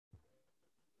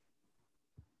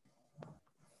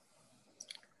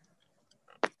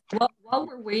Well, while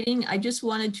we're waiting, I just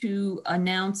wanted to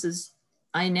announce, as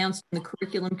I announced in the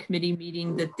curriculum committee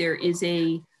meeting, that there is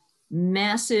a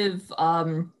massive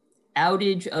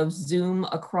outage of Zoom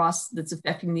across that's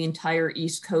affecting the entire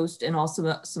East Coast and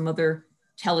also some other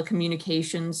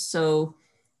telecommunications. So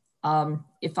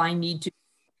if I need to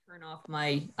turn off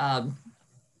my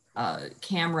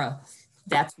camera,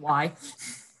 that's why.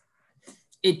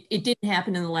 It didn't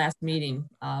happen in the last meeting,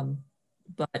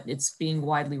 but it's being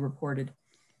widely reported.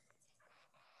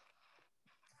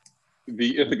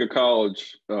 The Ithaca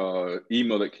College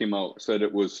email that came out said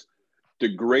it was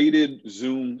degraded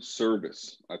Zoom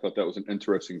service. I thought that was an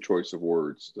interesting choice of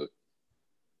words to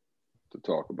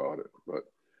talk about it. But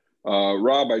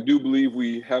Rob, I do believe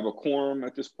we have a quorum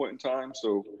at this point in time,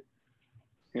 so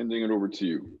handing it over to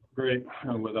you. Great.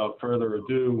 And without further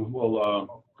ado, we'll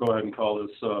go ahead and call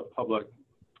this public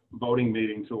voting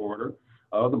meeting to order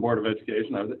of the Board of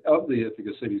Education of the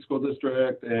Ithaca City School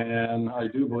District. And I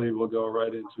do believe we'll go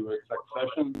right into exec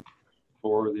session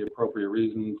for the appropriate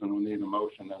reasons, and we'll need a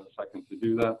motion and a second to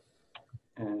do that.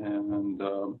 And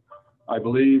I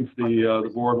believe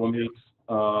the board will meet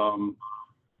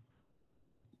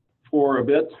for a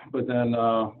bit, but then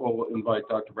we'll invite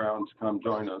Dr. Brown to come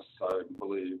join us, I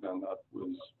believe, and that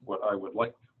was what I would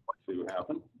like to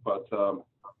happen. But go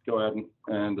ahead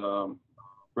and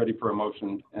ready for a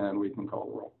motion, and we can call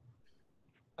the roll.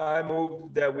 I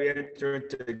move that we enter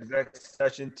into exec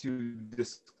session to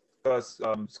discuss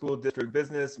school district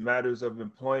business, matters of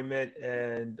employment,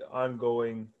 and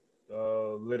ongoing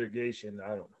litigation. I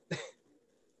don't know.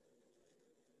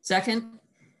 Second.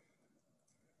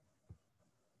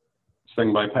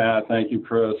 Second by Pat. Thank you,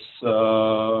 Chris.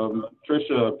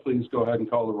 Tricia, please go ahead and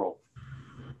call the roll.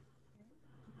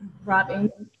 Rob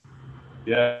Ingram.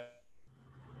 Yeah.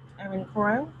 Erin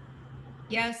Croyle.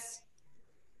 Yes.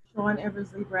 Sean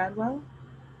Eversley Bradwell.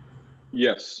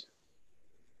 Yes.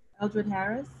 Eldred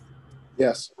Harris.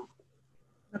 Yes.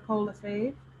 Nicole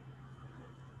Lefebvre.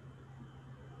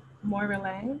 Moira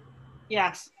Lang.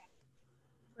 Yes.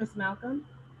 Chris Malcolm.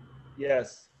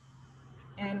 Yes.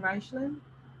 Ann Reichland.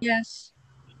 Yes.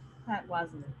 Pat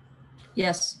Wasserman.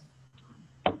 Yes.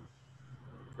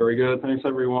 Very good. Thanks,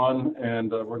 everyone. And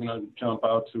we're going to jump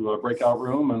out to a breakout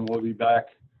room, and we'll be back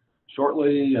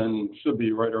shortly and should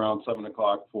be right around 7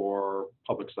 o'clock for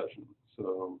public session.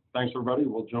 So thanks, everybody.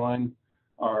 We'll join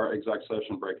our exec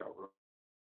session breakout room.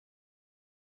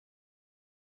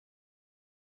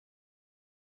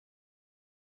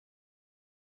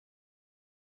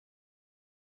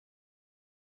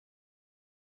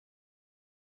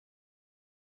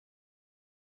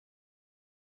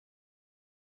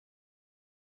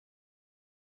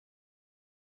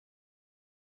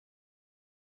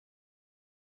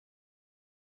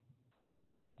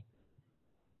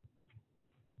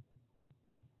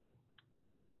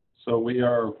 So we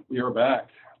are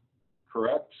back,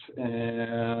 correct?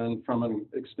 And from an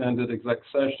extended exec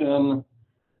session,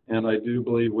 and I do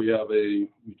believe we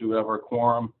do have our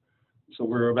quorum. So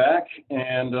we're back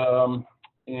and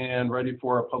ready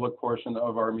for a public portion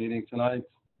of our meeting tonight.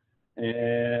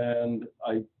 And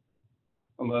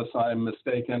unless I'm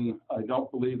mistaken, I don't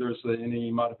believe there's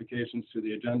any modifications to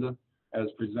the agenda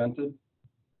as presented.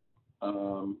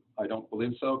 I don't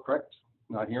believe so, correct?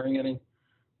 Not hearing any.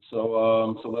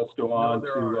 So let's go on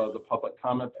to the public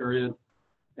comment period.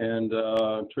 And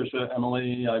Tricia,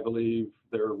 Emily, I believe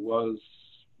there was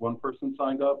one person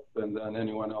signed up, and then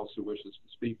anyone else who wishes to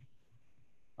speak,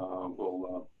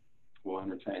 we'll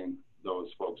entertain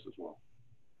those folks as well.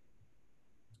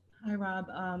 Hi, Rob.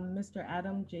 Mr.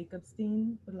 Adam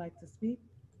Jacobstein would like to speak.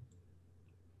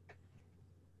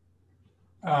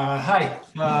 Hi.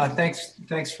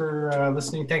 Thanks for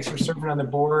listening. Thanks for serving on the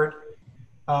board.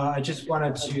 I just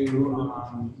wanted to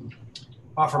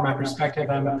offer my perspective.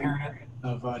 I'm a parent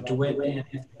of DeWitt and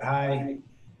High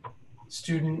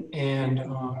student, and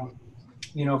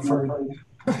you know, for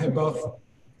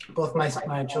both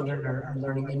my children are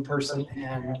learning in person,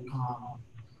 and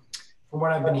from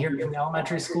what I've been hearing from the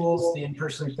elementary schools, the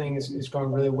in-person thing is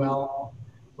going really well.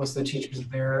 Most of the teachers are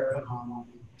there.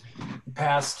 The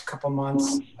past couple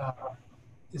months,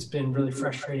 it's been really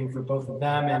frustrating for both of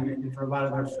them and for a lot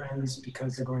of their friends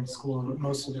because they're going to school and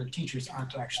most of their teachers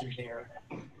aren't actually there.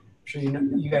 I'm sure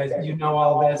you guys know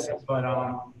all this, but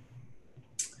I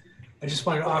just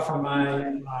wanted to offer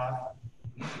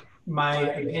my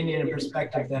opinion and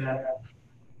perspective that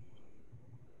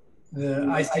the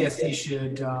ICSD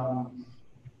should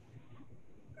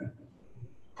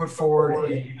put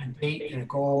forward a date and a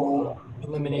goal of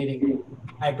eliminating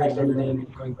hybrid learning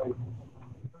and going back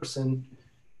in person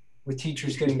with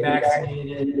teachers getting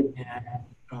vaccinated and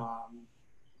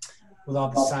with all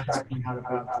the signs coming out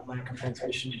about the lack of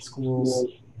transmission in schools,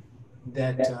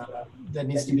 that that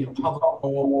needs to be a public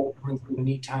goal. Everyone's going to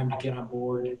need time to get on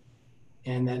board,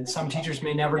 and that some teachers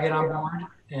may never get on board,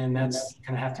 and that's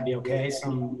going to have to be okay.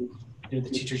 Some, you know,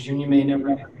 the teachers union may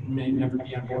never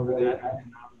be on board with that.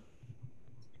 And,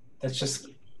 that's just,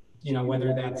 you know,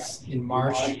 whether that's in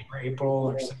March or April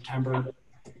or September,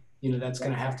 you know, that's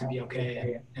going to have to be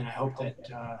okay. And I hope that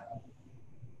the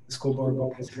school board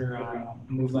will consider a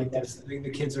move like this. I think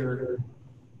the kids are,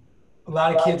 a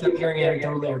lot of kids I'm hearing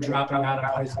anecdotally are dropping out of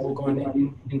high school,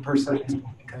 going in person high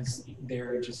school because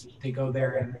they're just, they go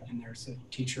there and there's a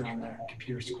teacher on the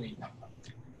computer screen.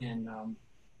 And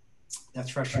that's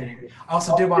frustrating. I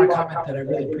also did want to comment that I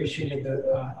really appreciated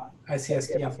the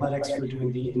ICSD athletics for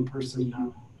doing the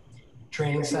in-person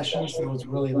training sessions. That was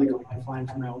really like a lifeline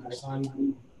for my older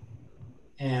son.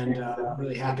 And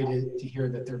really happy to hear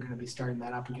that they're going to be starting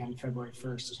that up again February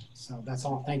 1st. So that's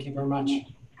all. Thank you very much.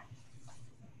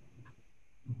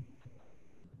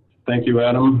 Thank you,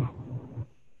 Adam.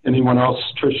 Anyone else?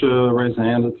 Tricia, raise a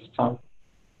hand at this time.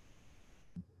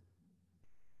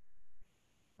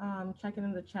 Checking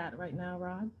in the chat right now,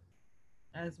 Rob,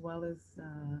 as well as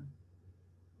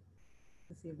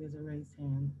let's see if there's a raised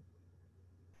hand.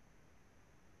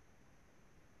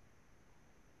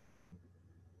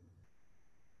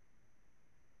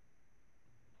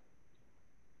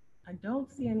 I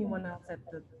don't see anyone else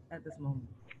at this moment.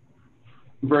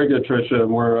 Very good, Tricia.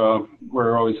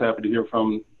 We're always happy to hear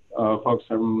from folks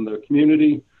from the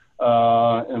community,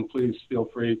 and please feel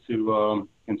free to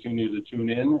continue to tune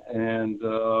in. And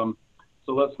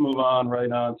so let's move on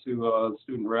right on to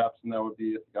student reps, and that would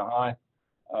be Ithaca High.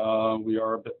 We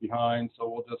are a bit behind, so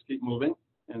we'll just keep moving.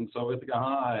 And so Ithaca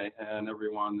High and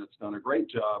everyone that's done a great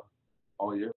job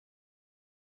all year.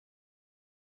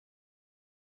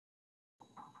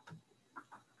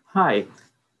 Hi,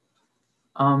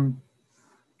 I'm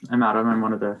Adam. I'm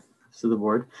one of the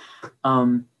board.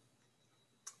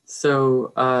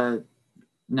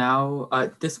 Now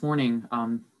this morning,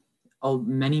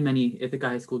 many Ithaca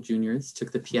High School juniors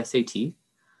took the PSAT.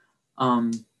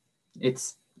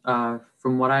 It's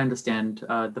from what I understand,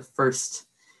 the first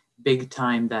big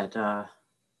time that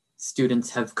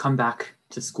students have come back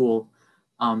to school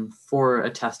for a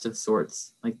test of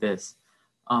sorts like this.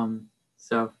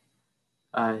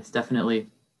 It's definitely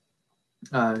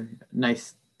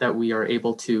nice that we are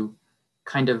able to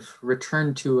kind of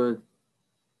return to a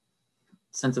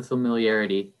sense of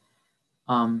familiarity.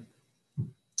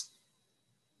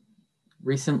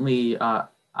 Recently,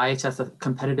 IHS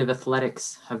competitive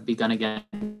athletics have begun again.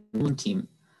 Team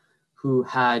who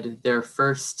had their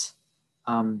first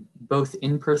both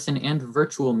in-person and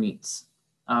virtual meets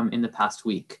in the past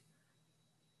week.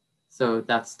 So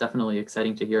that's definitely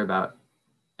exciting to hear about.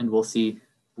 And we'll see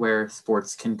where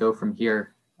sports can go from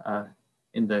here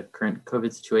in the current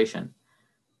COVID situation.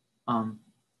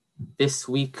 This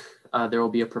week, there will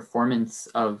be a performance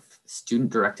of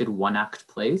student-directed one-act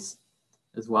plays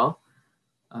as well.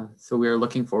 So we are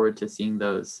looking forward to seeing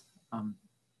those.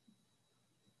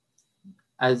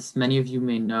 As many of you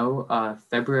may know,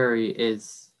 February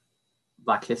is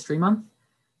Black History Month.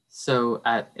 So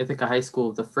at Ithaca High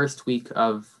School, the first week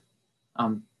of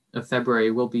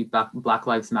February will be Black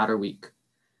Lives Matter Week,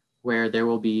 where there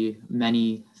will be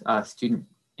many student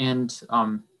and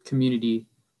community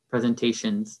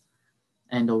presentations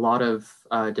and a lot of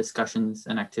discussions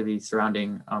and activities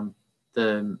surrounding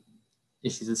the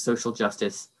issues of social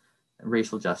justice,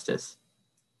 racial justice,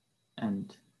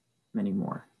 and many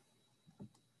more.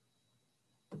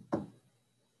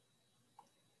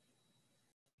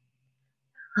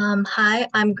 Hi,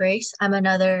 I'm Grace. I'm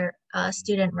another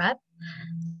student rep.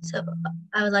 So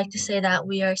I would like to say that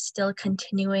we are still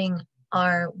continuing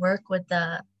our work with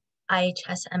the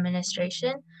IHS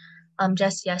administration.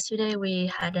 Just yesterday, we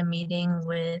had a meeting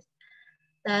with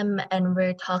them and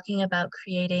we're talking about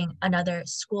creating another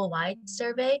school-wide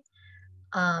survey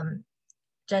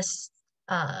just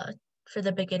for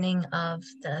the beginning of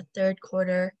the third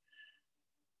quarter,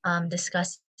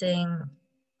 discussing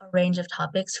a range of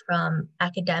topics from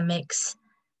academics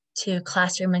to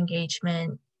classroom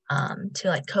engagement to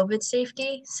like COVID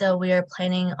safety. So we are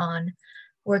planning on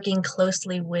working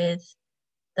closely with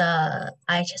the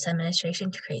IHS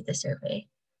administration to create the survey.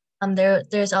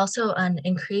 There's also an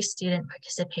increased student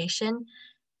participation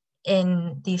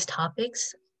in these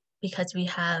topics because we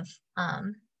have,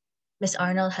 Ms.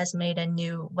 Arnold has made a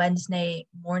new Wednesday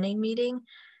morning meeting.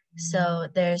 So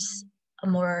there's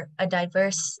a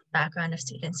diverse background of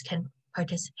students can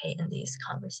participate in these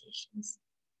conversations.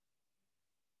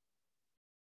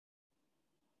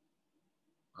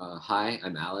 Hi,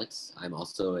 I'm Alex. I'm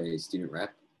also a student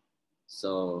rep.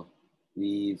 So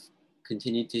we've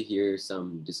continued to hear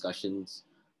some discussions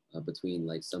between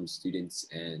like some students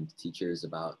and teachers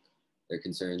about their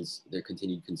concerns, their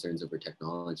continued concerns over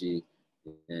technology.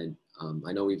 And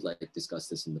I know we've like discussed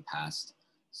this in the past.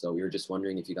 So we were just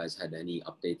wondering if you guys had any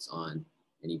updates on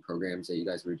any programs that you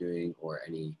guys were doing or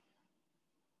any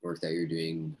work that you're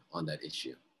doing on that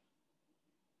issue.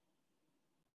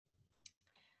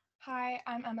 Hi,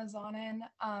 I'm Emma Zonin.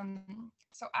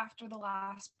 So after the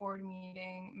last board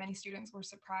meeting, many students were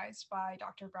surprised by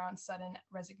Dr. Brown's sudden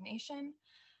resignation.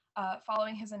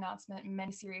 Following his announcement,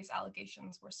 many serious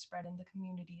allegations were spread in the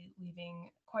community, leaving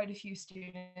quite a few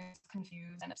students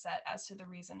confused and upset as to the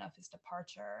reason of his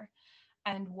departure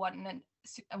and what an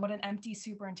empty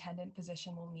superintendent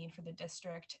position will mean for the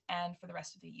district and for the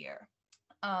rest of the year.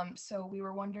 So we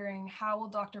were wondering, how will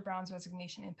Dr. Brown's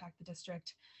resignation impact the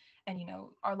district and, you know,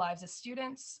 our lives as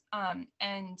students?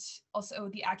 And also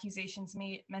the accusations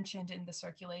mentioned in the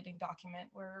circulating document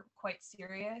were quite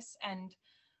serious. And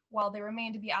while there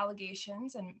remain to be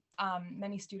allegations, and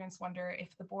many students wonder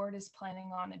if the board is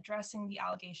planning on addressing the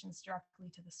allegations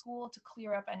directly to the school to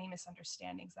clear up any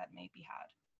misunderstandings that may be had.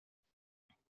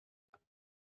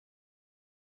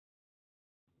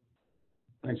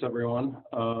 Thanks, everyone.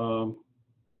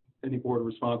 Any board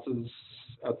responses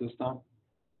at this time?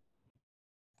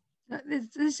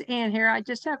 This is Ann here. I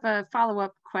just have a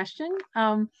follow-up question.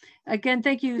 Again,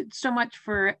 thank you so much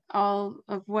for all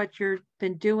of what you've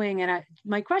been doing. And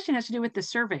my question has to do with the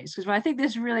surveys, because I think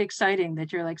this is really exciting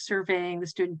that you're like surveying the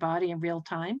student body in real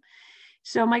time.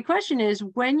 So my question is,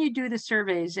 when you do the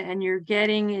surveys and you're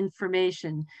getting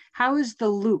information, how is the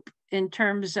loop in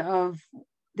terms of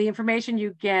the information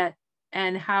you get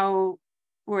and how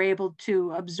we're able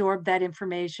to absorb that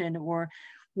information or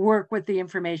work with the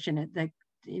information that,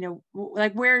 you know,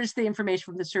 like where is the information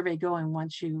from the survey going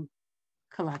once you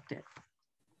collect it?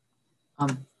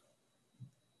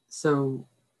 So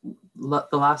the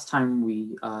last time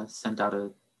we sent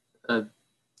out a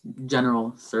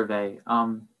general survey,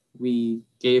 we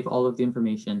gave all of the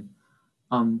information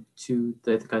to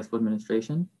the Ithaca High School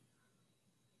administration.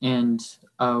 And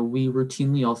we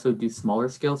routinely also do smaller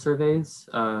scale surveys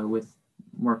with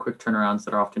more quick turnarounds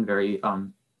that are often very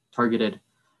targeted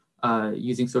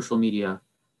using social media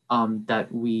that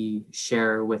we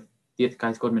share with the Ithaca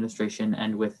High School administration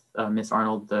and with Ms.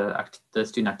 Arnold, the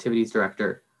student activities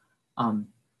director,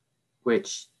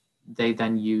 which they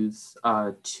then use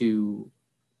to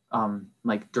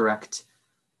like direct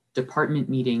department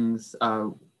meetings.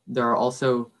 There are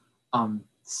also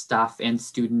staff and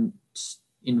student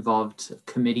involved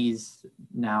committees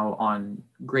now on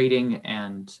grading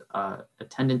and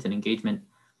attendance and engagement.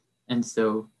 And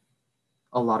so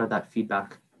a lot of that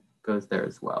feedback goes there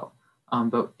as well.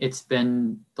 But it's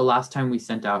been, the last time we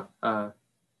sent out a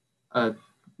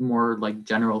more like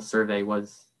general survey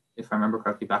was, if I remember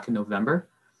correctly, back in November.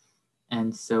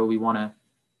 And so we want to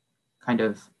kind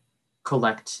of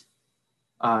collect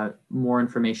more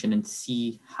information and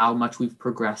see how much we've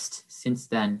progressed since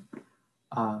then,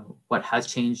 what has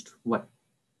changed, what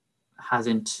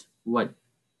hasn't, what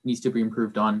needs to be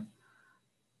improved on,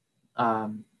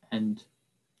 and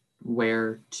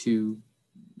where to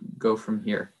go from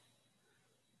here.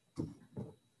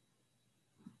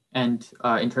 And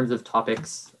in terms of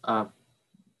topics,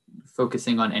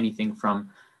 focusing on anything from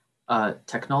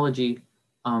technology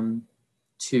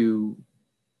to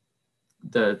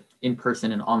the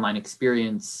in-person and online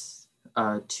experience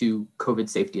to COVID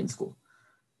safety in school.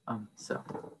 So,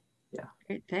 yeah.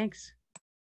 Great, thanks.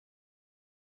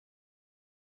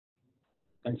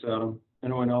 Thanks, Adam.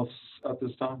 Anyone else at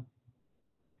this time?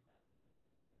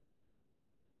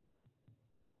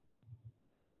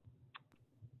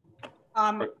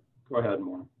 Go ahead,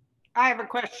 Maura. I have a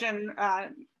question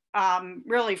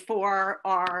really for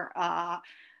our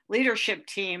leadership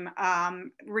team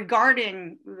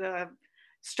regarding the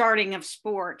starting of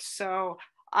sports. So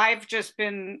I've just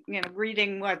been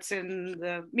reading what's in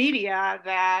the media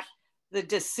that the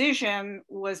decision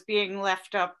was being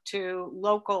left up to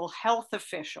local health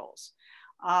officials.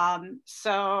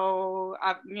 So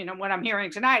what I'm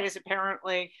hearing tonight is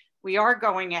apparently we are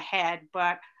going ahead,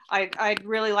 but I'd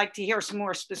really like to hear some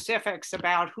more specifics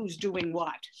about who's doing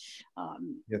what.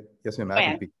 Yes, ma'am. I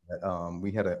can speak to that.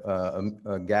 We had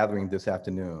a gathering this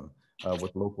afternoon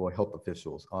with local health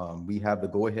officials. We have the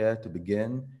go-ahead to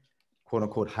begin quote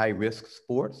unquote high-risk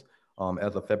sports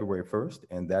as of February 1st,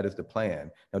 and that is the plan.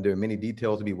 Now, there are many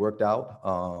details to be worked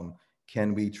out.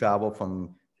 Can we travel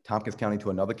from Tompkins County to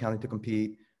another county to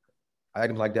compete?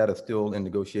 Items like that are still in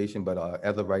negotiation, but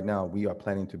as of right now, we are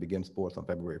planning to begin sports on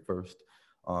February 1st,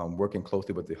 working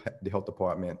closely with the health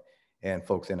department and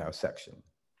folks in our section.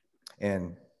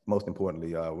 and most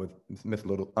importantly, with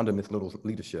under Ms. Little's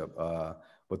leadership,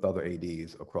 with other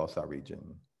ADs across our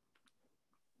region.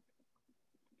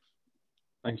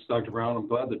 Thanks, Dr. Brown. I'm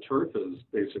glad the turf is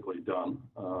basically done.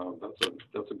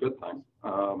 That's a good thing.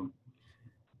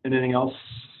 Anything else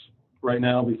right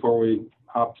now before we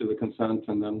hop to the consent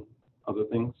and then other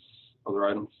things, other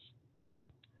items?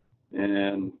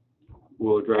 And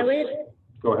we'll address.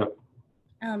 Go ahead.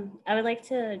 I would like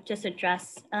to just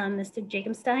address Mr.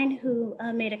 Jacobstein, who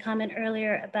made a comment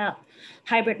earlier about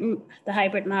the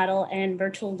hybrid model and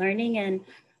virtual learning. And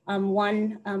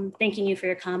thanking you for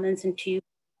your comments, and two,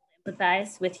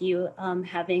 empathize with you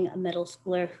having a middle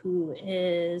schooler who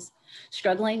is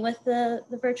struggling with the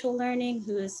virtual learning,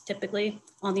 who is typically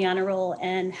on the honor roll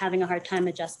and having a hard time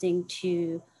adjusting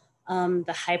to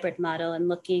the hybrid model, and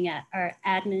looking at our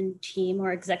admin team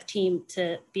or exec team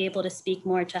to be able to speak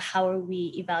more to how are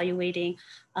we evaluating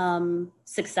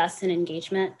success and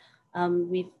engagement.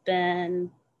 We've been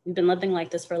living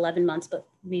like this for 11 months, but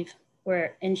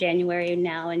we're in January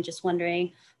now, and just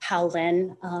wondering how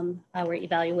Lynn, our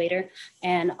evaluator,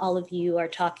 and all of you are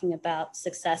talking about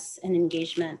success and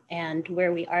engagement and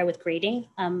where we are with grading.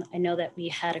 I know that we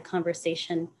had a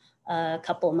conversation a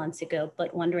couple of months ago,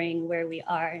 but wondering where we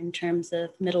are in terms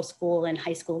of middle school and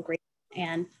high school grading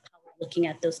and how we're looking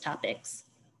at those topics.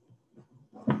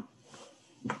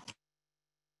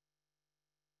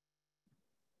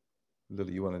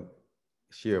 Lily, you want to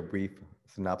share a brief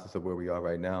synopsis of where we are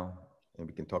right now? And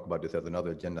we can talk about this as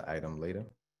another agenda item later.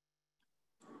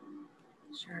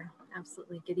 Sure,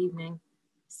 absolutely. Good evening.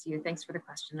 See you. Thanks for the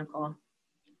question, Nicole.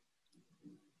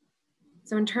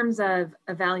 So in terms of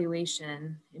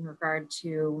evaluation in regard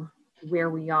to where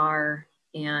we are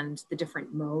and the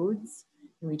different modes,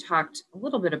 and we talked a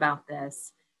little bit about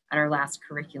this at our last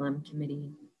curriculum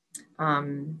committee,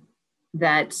 some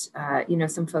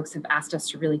folks have asked us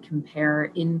to really compare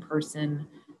in-person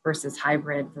versus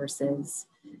hybrid versus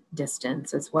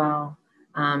distance as well.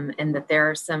 And that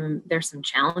there's some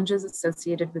challenges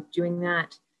associated with doing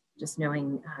that, just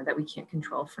knowing that we can't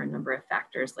control for a number of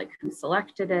factors like who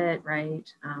selected it,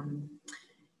 right?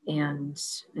 And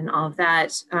all of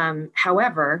that.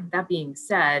 However, that being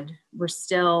said, we're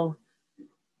still,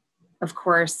 of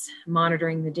course,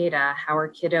 monitoring the data. How are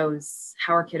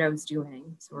kiddos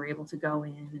doing? So we're able to go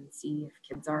in and see if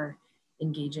kids are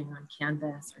engaging on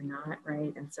Canvas or not,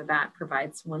 right? And so that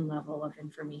provides one level of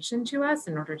information to us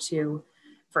in order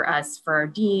for our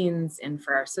deans and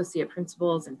for our associate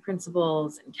principals and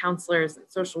counselors and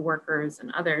social workers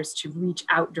and others to reach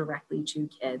out directly to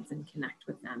kids and connect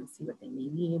with them, see what they may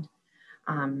need,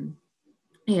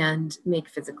 and make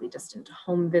physically distant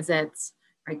home visits,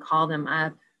 right? Call them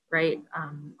up, right?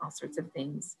 All sorts of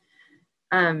things.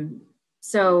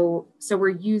 So we're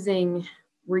using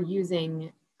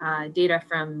data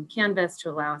from Canvas to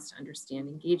allow us to understand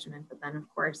engagement, but then of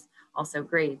course also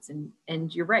grades.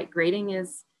 And you're right, grading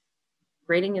is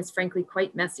frankly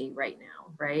quite messy right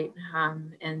now, right?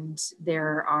 And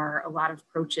there are a lot of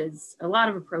approaches from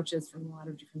a lot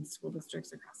of different school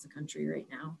districts across the country right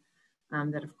now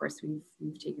that of course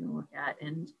we've taken a look at.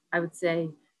 And I would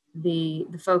say the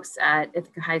folks at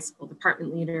Ithaca High School,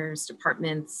 department leaders,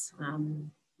 departments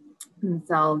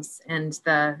themselves, and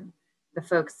the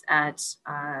folks at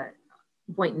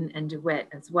Boynton and DeWitt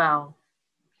as well,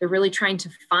 they're really trying to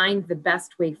find the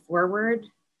best way forward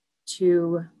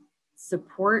to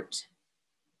support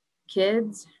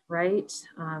kids, right?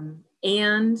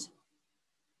 And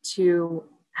to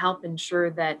help ensure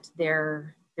that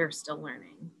they're still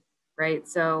learning, right?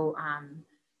 So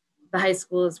the high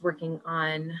school is working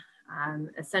on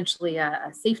essentially a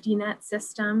safety net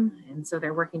system. And so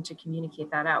they're working to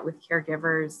communicate that out with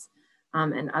caregivers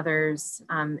and others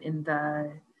in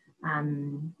the,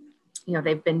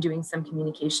 they've been doing some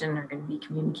communication, are going to be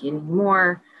communicating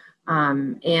more.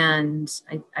 And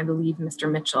I believe Mr.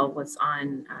 Mitchell was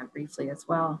on briefly as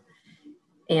well.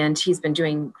 And he's been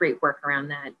doing great work around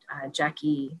that,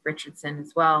 Jackie Richardson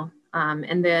as well.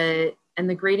 And the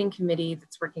grading committee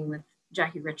that's working with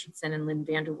Jackie Richardson and Lynn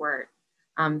Vanderwert,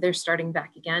 they're starting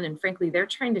back again. And frankly, they're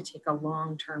trying to take a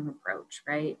long-term approach,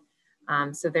 right?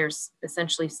 So there's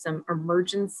essentially some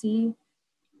emergency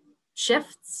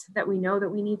shifts that we know that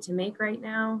we need to make right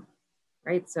now,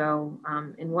 right? So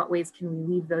in what ways can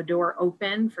we leave the door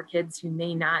open for kids who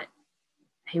may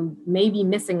be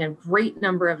missing a great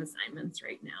number of assignments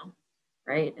right now,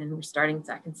 right? And we're starting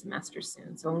second semester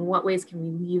soon. So in what ways can we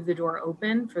leave the door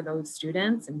open for those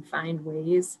students and find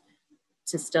ways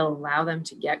to still allow them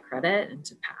to get credit and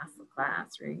to pass the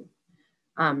class, right?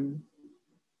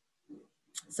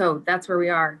 So that's where we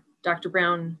are. Dr.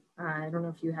 Brown, I don't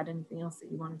know if you had anything else that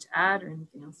you wanted to add or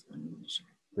anything else you wanted me to share.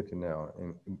 Good to know.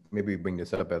 And maybe bring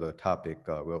this up as a topic.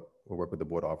 We'll work with the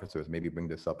board officers, maybe bring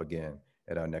this up again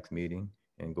at our next meeting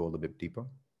and go a little bit deeper.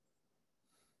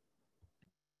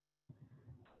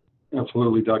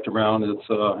 Absolutely, Dr. Brown. It's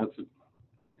a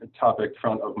topic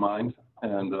front of mind,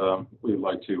 and we'd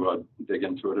like to dig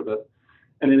into it a bit.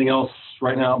 Anything else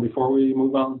right now before we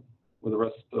move on with the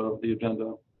rest of the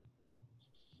agenda?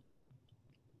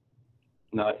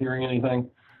 Not hearing anything.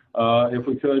 If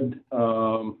we could,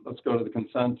 let's go to the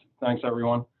consent. Thanks,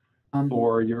 everyone,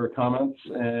 for your comments,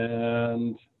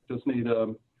 and just need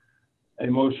a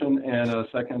motion and a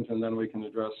second, and then we can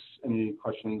address any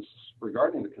questions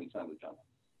regarding the consent agenda.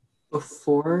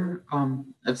 Before,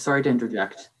 I'm sorry to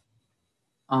interject.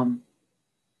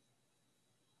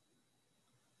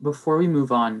 Before we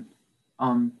move on,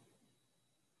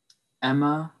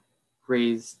 Emma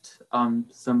raised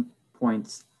some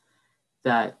points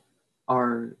that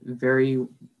are very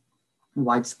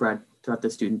widespread throughout the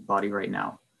student body right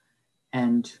now.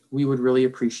 And we would really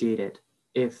appreciate it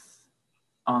if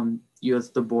you as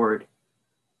the board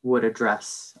would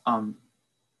address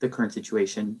the current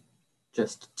situation,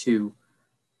 just to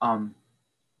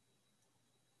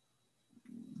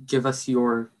give us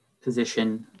your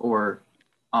position or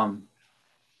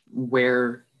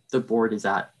where the board is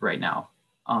at right now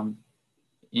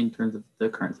in terms of the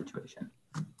current situation.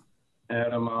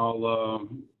 Adam,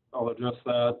 I'll address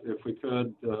that if we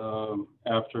could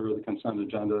after the consent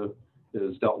agenda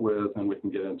is dealt with, and we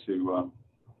can get into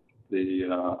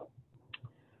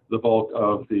the bulk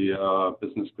of the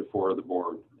business before the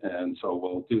board. And so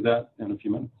we'll do that in a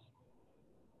few minutes.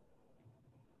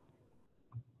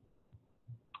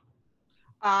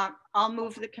 I'll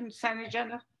move the consent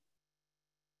agenda.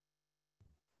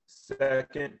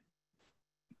 Second.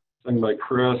 Second by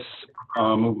Chris,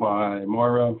 moved by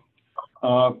Moira.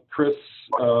 Chris,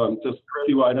 just a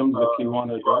few items if you want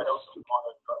to address.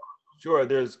 Sure,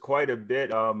 there's quite a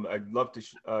bit. I'd love to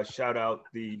shout out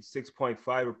the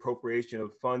 6.5 appropriation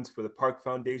of funds for the Park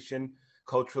Foundation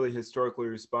Culturally Historically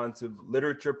Responsive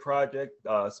Literature Project.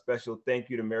 Special thank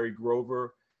you to Mary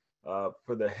Grover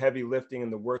for the heavy lifting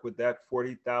and the work with that,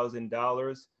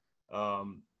 $40,000.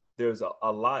 There's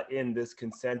a lot in this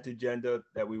consent agenda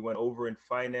that we went over in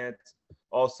finance.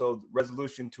 Also,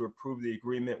 resolution to approve the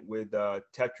agreement with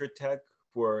Tetra Tech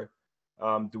for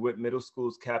DeWitt Middle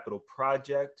School's capital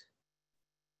project.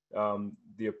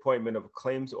 The appointment of a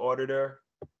claims auditor.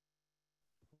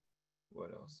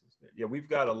 What else is there? Yeah, we've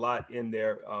got a lot in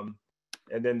there.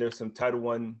 And then there's some Title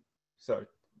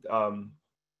I,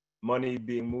 money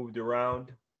being moved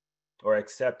around or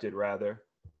accepted rather.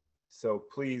 So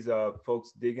please,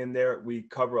 folks, dig in there. We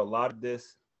cover a lot of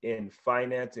this in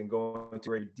finance and go into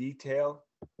great detail,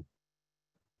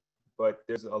 but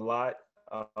there's a lot.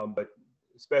 But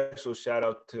special shout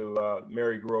out to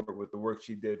Mary Grover with the work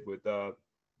she did with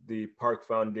the Park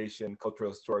Foundation Cultural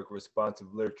Historic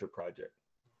Responsive Literature Project.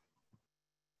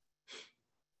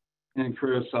 And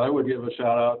Chris, I would give a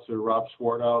shout out to Rob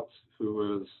Swartout,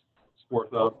 who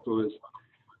is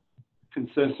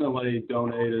consistently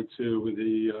donated to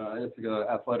the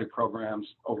athletic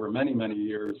programs over many, many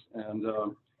years,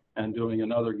 and doing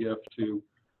another gift to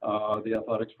the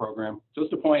athletics program.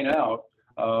 Just to point out,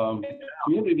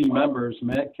 community members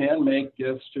can make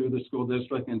gifts to the school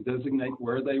district and designate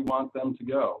where they want them to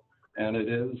go. And it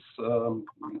is,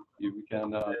 you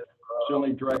can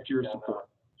certainly direct your support.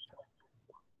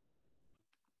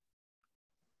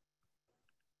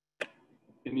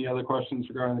 Any other questions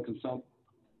regarding the consent?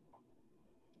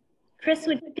 Chris,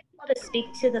 would you be able to speak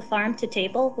to the farm to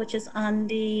table, which is on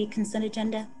the consent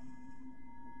agenda?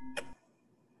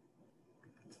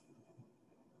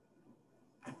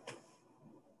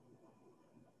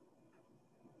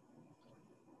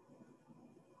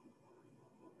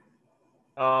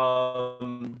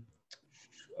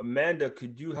 Amanda,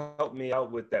 could you help me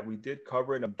out with that? We did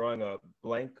cover it. I'm drawing a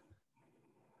blank.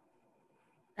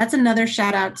 That's another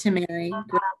shout out to Mary,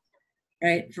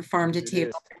 right, for farm to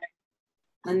table.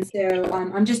 And so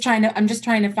I'm just trying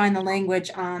to find the language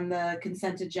on the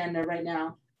consent agenda right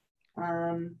now.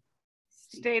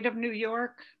 State of New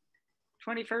York,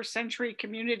 21st Century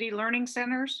Community Learning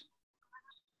Centers.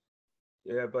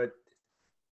 Yeah, but.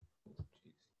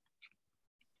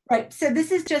 Right, so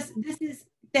this is,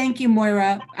 thank you,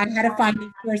 Moira. I had to find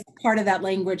the first part of that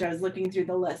language. I was looking through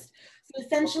the list. So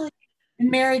essentially,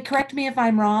 Mary, correct me if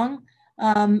I'm wrong.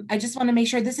 I just want to make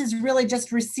sure this is really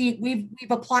just receipt. We've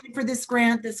applied for this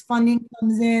grant, this funding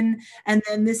comes in, and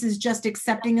then this is just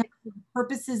accepting of the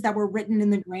purposes that were written in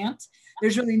the grant.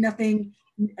 There's really nothing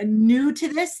new to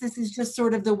this. This is just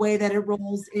sort of the way that it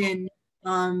rolls in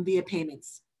via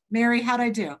payments. Mary, how'd I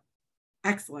do?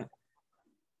 Excellent.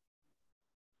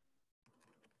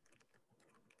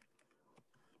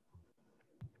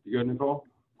 You good, Nicole?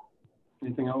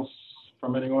 Anything else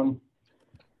from anyone?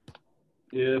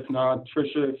 If not,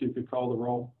 Tricia, if you could call the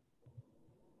roll.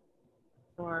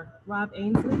 Or Rob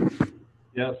Ainsley,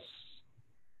 Yes.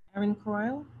 Erin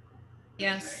Croyle,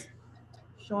 Yes.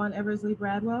 Sean Eversley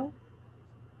Bradwell,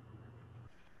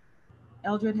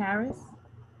 Eldred Harris,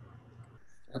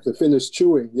 I have to finish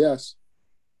chewing. Yes.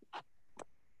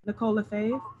 Nicola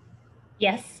Fave,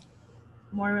 Yes.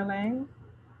 Moira Lang,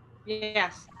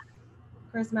 Yes.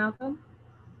 Chris Malcolm,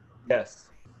 Yes.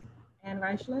 Ann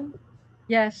Reichland,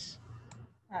 Yes.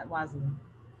 Pat Wiseman.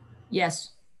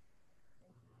 Yes.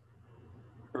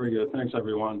 Very good. Thanks,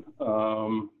 everyone.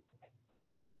 On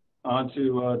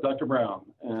to Dr. Brown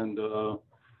and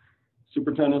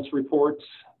superintendent's reports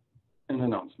and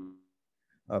announcements.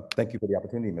 Thank you for the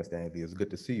opportunity, Mr. Anthony. It's good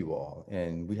to see you all.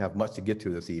 And we have much to get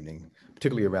to this evening,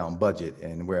 particularly around budget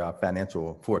and what our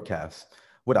financial forecast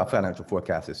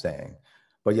is saying.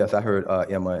 But yes, I heard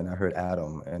Emma and I heard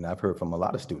Adam, and I've heard from a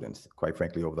lot of students, quite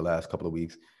frankly, over the last couple of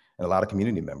weeks, and a lot of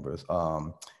community members.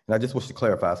 And I just wish to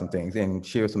clarify some things and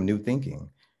share some new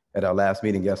thinking. At our last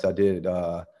meeting, yes, I did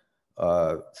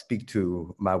speak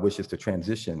to my wishes to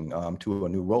transition to a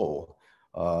new role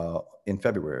in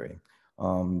February.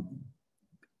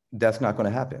 That's not going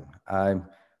to happen.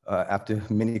 After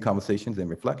many conversations and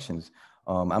reflections,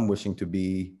 I'm wishing to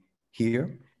be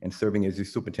here and serving as the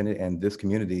superintendent and this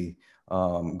community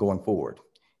going forward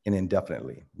and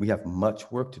indefinitely. We have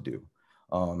much work to do.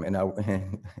 And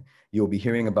you'll be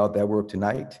hearing about that work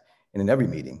tonight and in every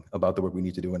meeting about the work we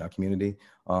need to do in our community.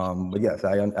 But yes,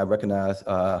 I recognize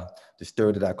the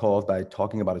stir that I caused by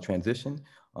talking about a transition.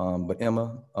 But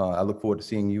Emma, I look forward to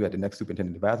seeing you at the next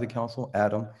Superintendent Advisory Council,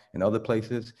 Adam, and other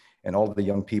places, and all of the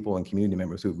young people and community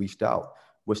members who have reached out,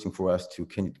 wishing for us to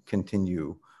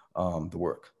continue the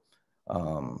work.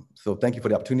 So thank you for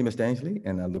the opportunity, Mr. Ansley,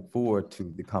 and I look forward to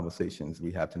the conversations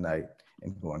we have tonight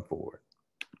and going forward.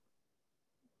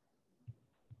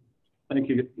 Thank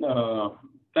you.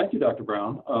 Thank you, Dr.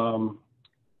 Brown.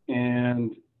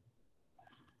 And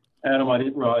Adam, I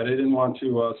didn't want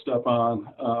to step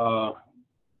on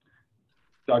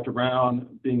Dr.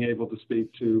 Brown being able to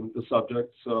speak to the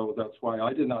subject, so that's why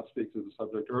I did not speak to the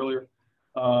subject earlier.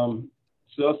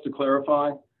 Just to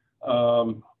clarify,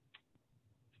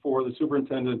 for the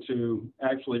superintendent to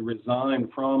actually resign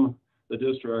from the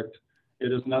district,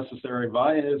 it is necessary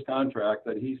via his contract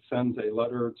that he sends a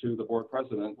letter to the board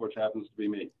president, which happens to be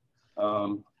me.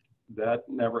 That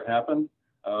never happened.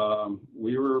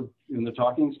 We were in the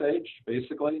talking stage,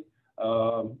 basically,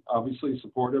 obviously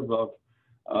supportive of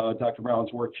Dr.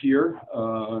 Brown's work here,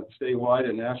 statewide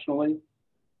and nationally.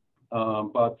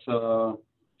 But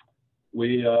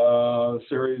we a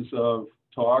series of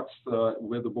talks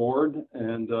with the board,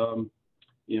 and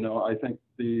I think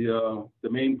the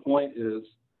main point is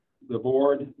the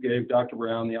board gave Dr.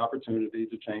 Brown the opportunity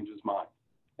to change his mind,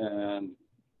 and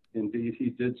indeed he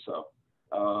did so.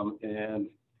 And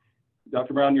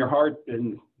Dr. Brown, your heart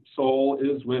and soul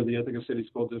is with the Ithaca City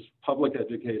School District public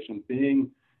education,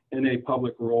 being in a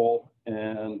public role,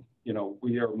 and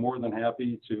we are more than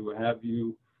happy to have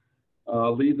you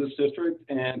lead this district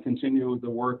and continue the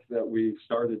work that we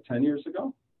started 10 years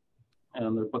ago.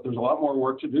 But there's a lot more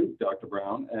work to do, Dr.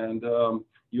 Brown, and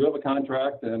you have a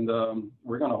contract, and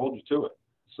we're going to hold you to it.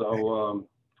 So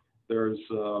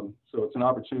so it's an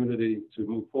opportunity to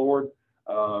move forward.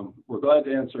 We're glad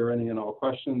to answer any and all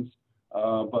questions,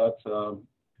 but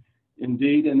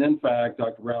indeed and in fact,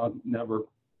 Dr. Brown never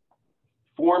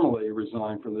formally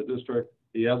resigned from the district.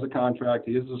 He has a contract.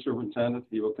 He is the superintendent.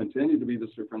 He will continue to be the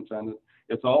superintendent.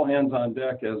 It's all hands on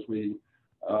deck as we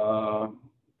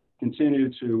continue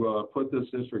to put this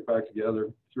district back together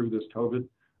through this COVID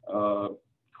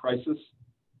crisis.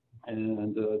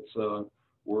 And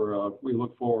we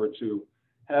look forward to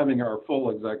having our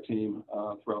full exec team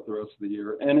throughout the rest of the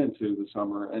year and into the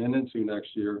summer and into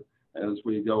next year as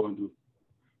we go into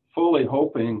fully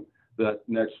hoping that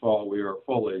next fall we are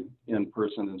fully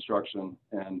in-person instruction,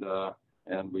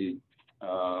 and we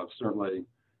certainly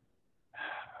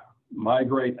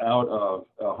migrate out of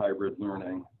a hybrid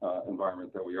learning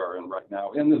environment that we are in right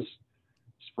now in this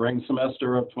spring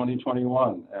semester of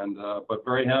 2021. And but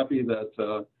very happy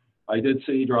that I did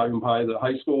see driving by the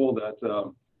high school that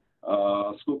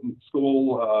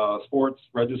school sports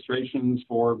registrations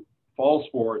for fall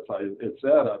sports, it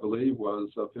said, I believe, was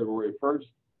February 1st,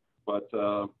 but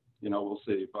we'll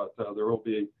see. But there will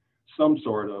be some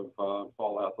sort of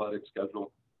fall athletic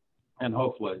schedule, and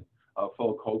hopefully a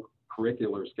full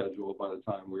co-curricular schedule by the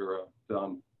time we are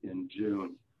done in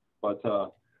June. But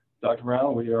Dr.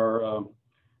 Brown, we are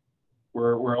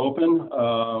we're open.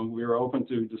 We're open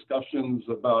to discussions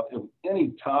about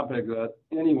any topic that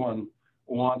anyone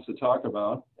wants to talk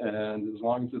about, and as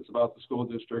long as it's about the school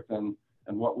district and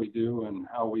what we do and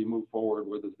how we move forward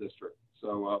with this district.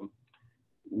 So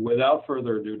without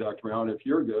further ado, Dr. Brown, if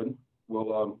you're good,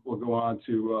 we'll go on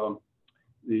to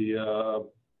the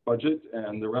budget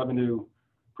and the revenue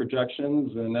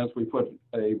projections, and as we put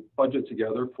a budget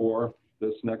together for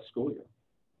this next school year.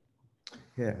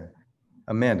 Yeah.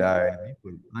 Amanda, you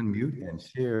would unmute and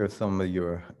share some of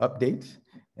your updates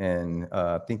and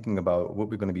thinking about what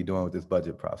we're going to be doing with this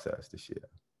budget process this year.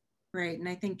 Great, and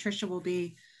I think Tricia will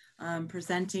be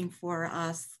presenting for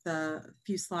us the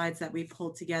few slides that we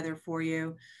pulled together for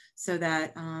you so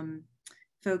that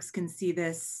folks can see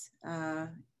this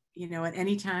you know, at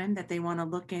any time that they want to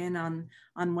look in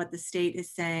on what the state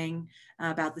is saying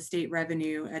about the state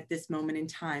revenue at this moment in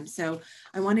time. So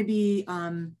I want to be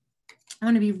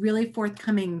really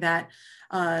forthcoming that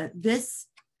this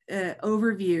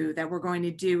overview that we're going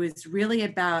to do is really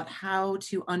about how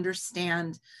to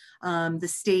understand the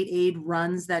state aid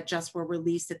runs that just were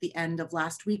released at the end of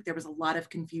last week. There was a lot of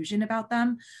confusion about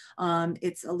them.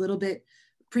 It's a little bit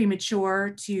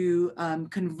premature to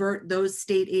convert those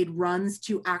state aid runs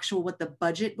to actual what the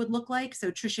budget would look like. So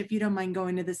Tricia, if you don't mind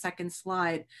going to the second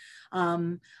slide,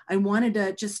 I wanted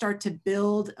to just start to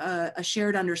build a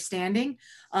shared understanding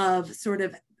of sort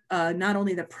of not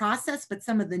only the process, but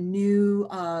some of the new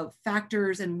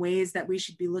factors and ways that we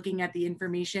should be looking at the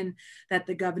information that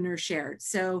the governor shared.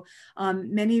 So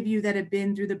many of you that have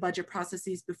been through the budget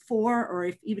processes before,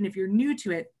 or even if you're new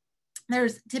to it,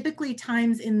 there's typically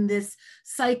times in this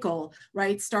cycle,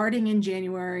 right, starting in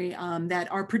January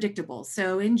that are predictable.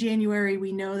 So in January,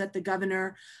 we know that the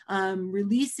governor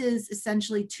releases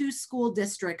essentially to school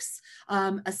districts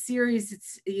a series,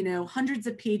 it's, you know, hundreds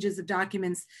of pages of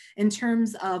documents in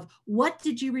terms of what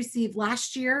did you receive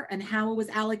last year and how it was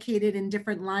allocated in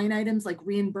different line items like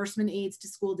reimbursement aids to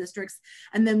school districts,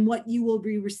 and then what you will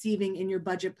be receiving in your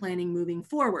budget planning moving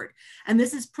forward. And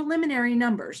this is preliminary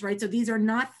numbers, right? So these are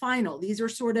not final. These are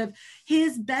sort of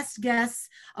his best guess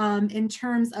in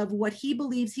terms of what he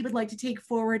believes he would like to take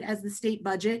forward as the state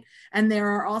budget. And there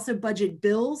are also budget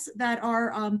bills that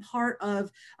are part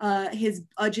of his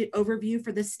budget overview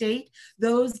for the state.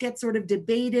 Those get sort of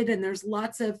debated, and there's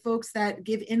lots of folks that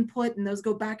give input, and those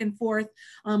go back and forth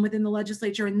within the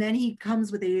legislature. And then he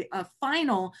comes with a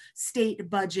final state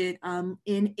budget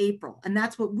in April. And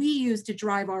that's what we use to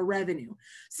drive our revenue.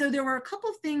 So there were a couple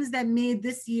of things that made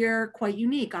this year quite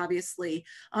unique, obviously.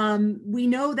 We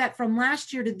know that from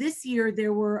last year to this year,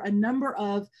 there were a number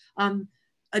of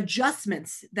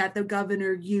adjustments that the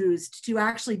governor used to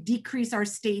actually decrease our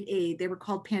state aid. They were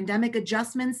called pandemic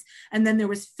adjustments. And then there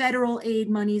was federal aid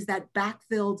monies that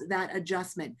backfilled that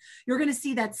adjustment. You're going to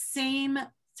see that same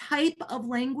type of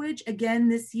language again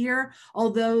this year,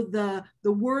 although the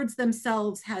words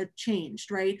themselves have changed,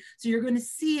 right? So you're going to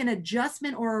see an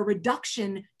adjustment or a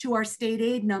reduction to our state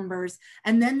aid numbers.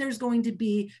 And then there's going to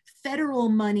be federal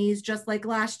monies, just like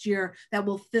last year, that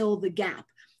will fill the gap.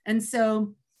 And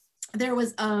so there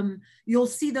was, you'll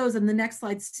see those in the next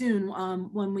slide soon.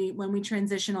 When we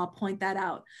transition, I'll point that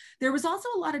out. There was also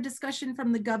a lot of discussion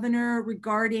from the governor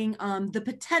regarding the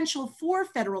potential for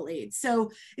federal aid. So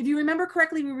if you remember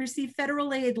correctly, we received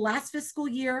federal aid last fiscal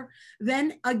year.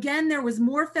 Then again, there was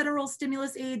more federal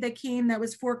stimulus aid that came that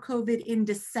was for COVID in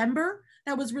December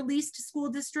that was released to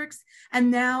school districts. And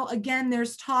now again,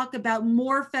 there's talk about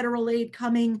more federal aid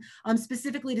coming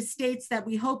specifically to states that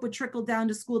we hope would trickle down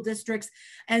to school districts.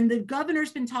 And the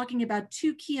governor's been talking about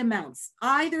two key amounts,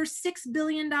 either $6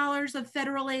 billion of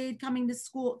federal aid coming to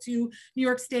New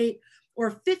York State,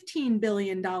 or $15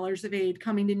 billion of aid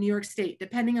coming to New York State,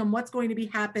 depending on what's going to be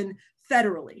happen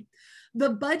federally.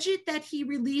 The budget that he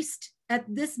released at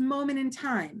this moment in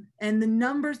time, and the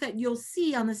numbers that you'll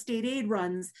see on the state aid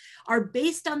runs, are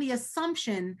based on the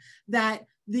assumption that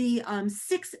the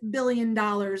 $6 billion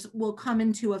will come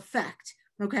into effect.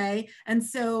 Okay, and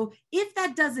so if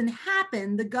that doesn't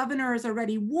happen, the governor has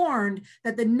already warned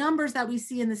that the numbers that we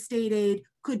see in the state aid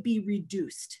could be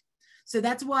reduced. So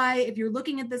that's why if you're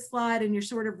looking at this slide and you're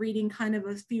sort of reading kind of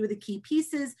a few of the key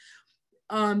pieces,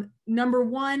 number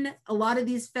one, a lot of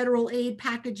these federal aid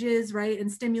packages, right,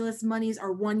 and stimulus monies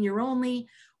are 1 year only.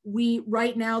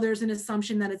 Right now, there's an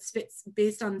assumption that it's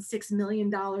based on $6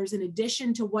 million in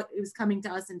addition to what is coming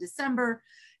to us in December.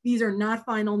 These are not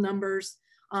final numbers.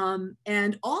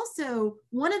 And also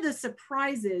one of the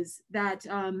surprises that,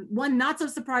 one not so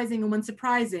surprising and one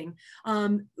surprising,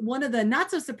 one of the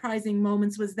not so surprising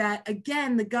moments was that,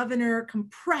 again, the governor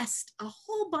compressed a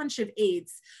whole bunch of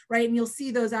aids, right? And you'll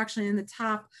see those actually in the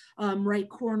top right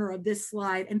corner of this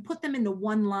slide, and put them into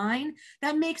one line.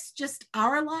 That makes just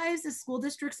our lives as school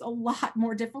districts a lot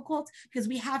more difficult, because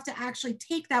we have to actually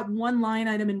take that one line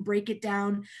item and break it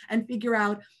down and figure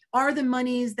out, are the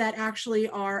monies that actually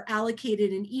are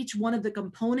allocated in each one of the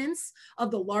components of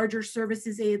the larger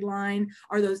services aid line,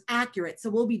 are those accurate? So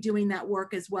we'll be doing that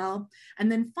work as well.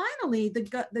 And then finally,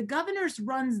 the governor's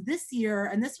runs this year,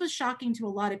 and this was shocking to a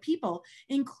lot of people,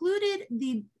 included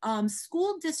the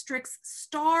school district's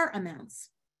STAR amounts.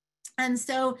 And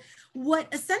so what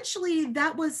essentially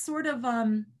that was sort of,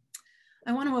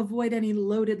 I want to avoid any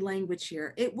loaded language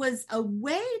here. It was a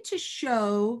way to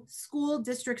show school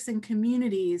districts and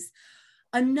communities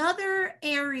another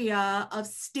area of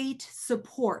state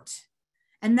support,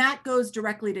 and that goes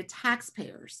directly to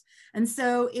taxpayers. And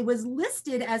so it was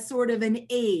listed as sort of an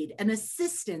aid, an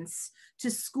assistance to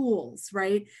schools,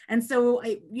 right? And so,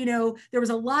 you know, there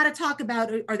was a lot of talk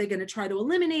about, are they going to try to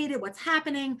eliminate it? What's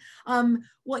happening?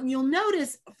 What you'll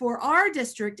notice for our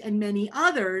district and many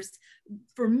others,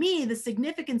 for me, the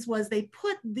significance was they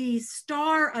put the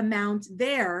STAR amount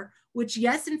there, which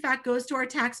yes, in fact, goes to our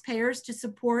taxpayers to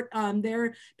support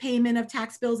their payment of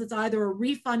tax bills. It's either a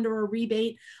refund or a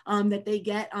rebate that they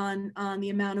get on the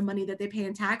amount of money that they pay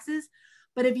in taxes.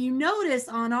 But if you notice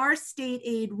on our state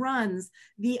aid runs,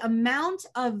 the amount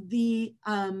of the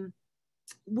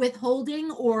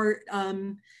withholding or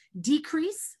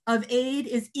decrease of aid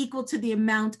is equal to the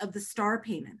amount of the STAR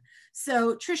payment.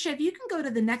 So Tricia, if you can go to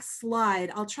the next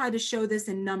slide, I'll try to show this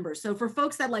in numbers. So for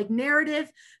folks that like narrative,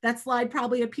 that slide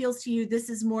probably appeals to you. This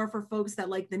is more for folks that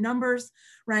like the numbers,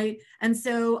 right? And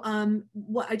so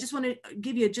I just want to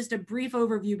give you just a brief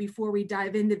overview before we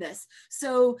dive into this.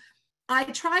 So I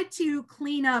tried to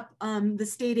clean up the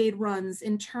state aid runs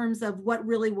in terms of what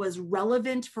really was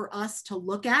relevant for us to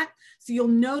look at. So you'll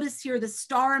notice here the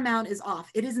STAR amount is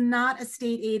off. It is not a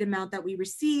state aid amount that we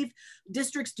receive.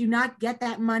 Districts do not get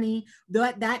that money.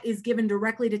 That is given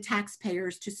directly to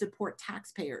taxpayers to support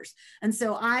taxpayers. And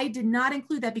so I did not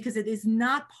include that because it is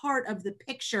not part of the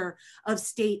picture of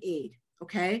state aid,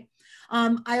 okay?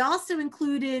 I also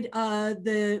included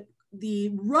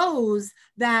the rows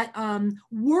that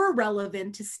were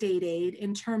relevant to state aid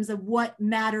in terms of what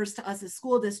matters to us as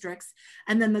school districts.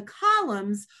 And then the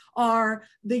columns are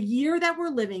the year that we're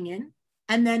living in.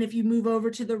 And then if you move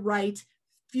over to the right,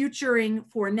 futuring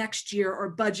for next year or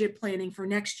budget planning for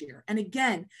next year. And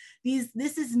again,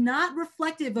 this is not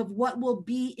reflective of what will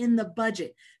be in the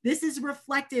budget. This is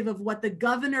reflective of what the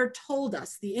governor told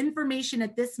us, the information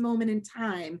at this moment in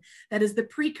time that is the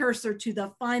precursor to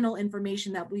the final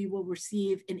information that we will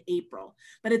receive in April.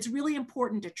 But it's really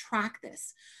important to track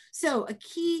this. So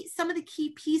some of the key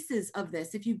pieces of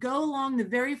this, if you go along the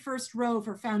very first row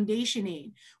for foundation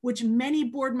aid, which many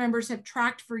board members have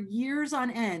tracked for years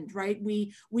on end, right?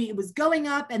 It was going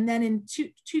up, and then in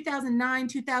 2009,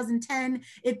 2010,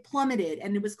 it plummeted,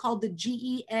 and it was called the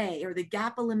GEA, or the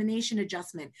Gap Elimination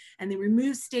Adjustment. And they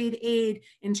removed state aid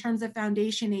in terms of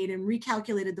foundation aid and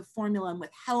recalculated the formula and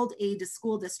withheld aid to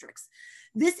school districts.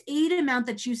 This aid amount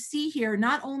that you see here,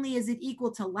 not only is it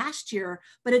equal to last year,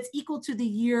 but it's equal to the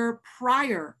year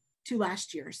prior to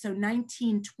last year, so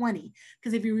 1920.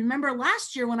 Because if you remember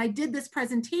last year when I did this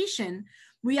presentation,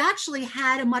 we actually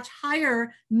had a much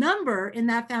higher number in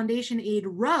that foundation aid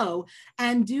row,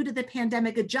 and due to the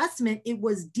pandemic adjustment, it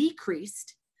was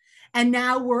decreased. And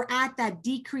now we're at that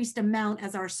decreased amount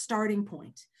as our starting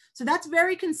point. So that's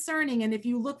very concerning. And if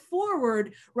you look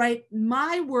forward, right,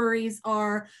 my worries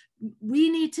are we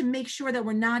need to make sure that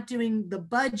we're not doing the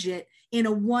budget in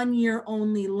a one-year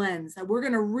only lens, that we're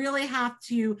going to really have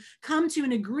to come to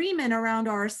an agreement around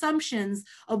our assumptions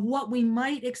of what we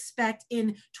might expect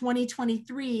in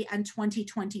 2023 and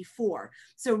 2024.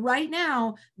 So right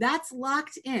now, that's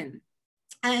locked in.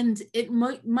 And it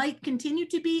might continue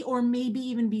to be, or maybe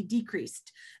even be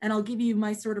decreased. And I'll give you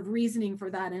my sort of reasoning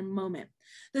for that in a moment.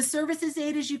 The services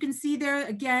aid, as you can see there,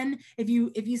 again, if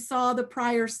you saw the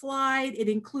prior slide, it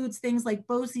includes things like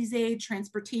BOCES aid,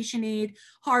 transportation aid,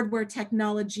 hardware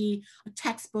technology,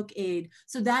 textbook aid.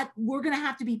 So that we're going to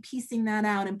have to be piecing that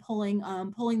out and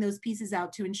pulling those pieces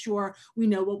out to ensure we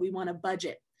know what we want to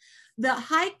budget. The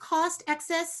high cost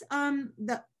excess,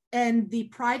 and the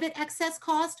private excess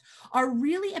cost are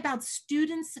really about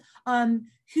students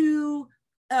who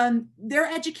their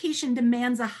education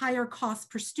demands a higher cost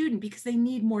per student because they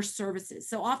need more services.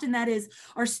 So often that is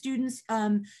our students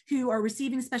who are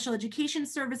receiving special education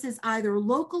services either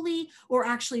locally or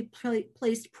actually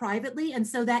placed privately. And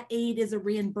so that aid is a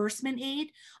reimbursement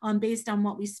aid based on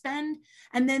what we spend.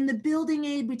 And then the building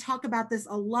aid, we talk about this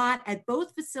a lot at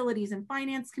both facilities and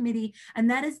finance committee, and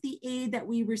that is the aid that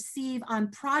we receive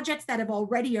on projects that have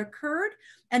already occurred,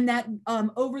 and that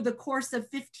over the course of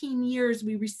 15 years,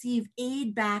 we receive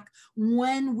aid back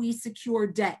when we secure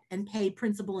debt and pay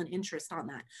principal and interest on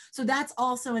that. So that's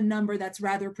also a number that's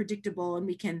rather predictable, and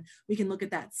we can look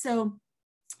at that. So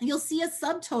you'll see a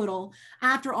subtotal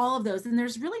after all of those, and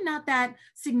there's really not that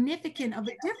significant of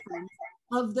a difference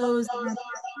of those.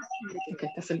 Okay,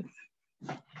 that's enough.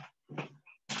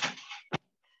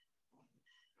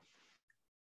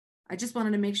 I just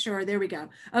wanted to make sure, there we go.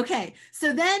 Okay,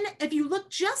 so then if you look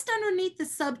just underneath the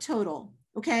subtotal,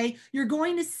 okay, you're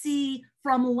going to see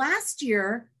from last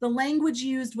year, the language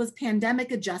used was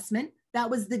pandemic adjustment. That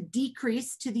was the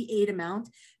decrease to the aid amount.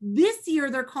 This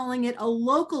year, they're calling it a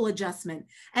local adjustment.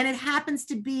 And it happens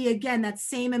to be, again, that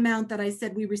same amount that I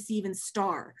said we receive in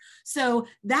STAR. So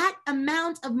that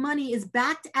amount of money is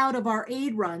backed out of our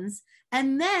aid runs.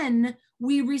 And then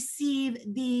we receive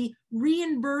the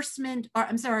reimbursement, or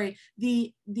I'm sorry,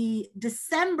 the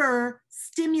December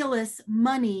stimulus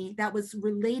money that was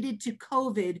related to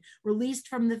COVID released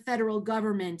from the federal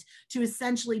government to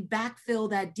essentially backfill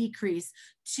that decrease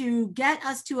to get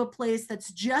us to a place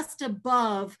that's just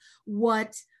above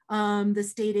what the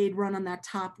state aid run on that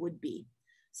top would be.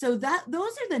 So those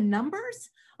are the numbers.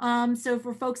 So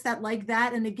for folks that like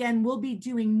that, and again, we'll be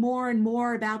doing more and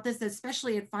more about this,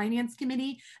 especially at Finance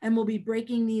Committee, and we'll be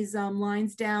breaking these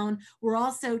lines down. We're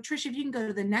also, Tricia, if you can go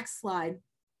to the next slide.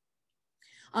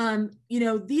 You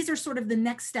know, these are sort of the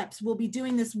next steps. We'll be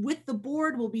doing this with the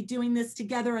board. We'll be doing this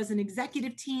together as an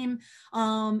executive team,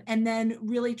 and then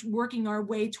really working our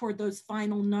way toward those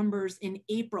final numbers in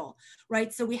April,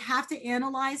 right? So we have to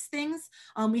analyze things.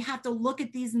 We have to look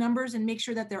at these numbers and make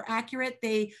sure that they're accurate.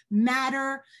 They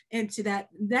matter. And to that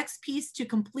next piece, to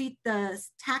complete the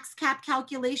tax cap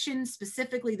calculation,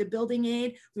 specifically the building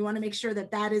aid, we want to make sure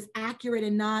that that is accurate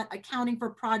and not accounting for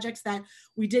projects that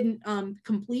we didn't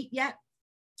complete yet,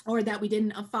 or that we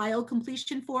didn't file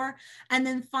completion for. And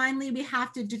then finally, we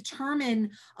have to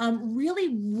determine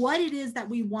really what it is that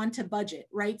we want to budget,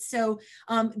 right? So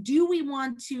do we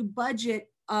want to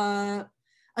budget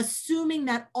assuming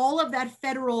that all of that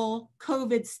federal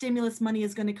COVID stimulus money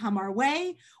is going to come our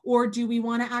way? Or do we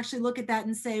want to actually look at that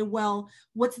and say, well,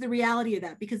 what's the reality of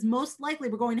that? Because most likely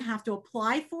we're going to have to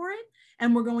apply for it,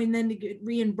 and we're going then to get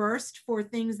reimbursed for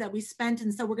things that we spent.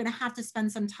 And so we're going to have to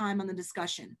spend some time on the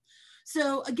discussion.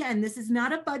 So again, this is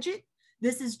not a budget.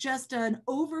 This is just an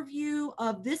overview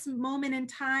of this moment in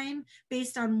time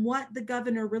based on what the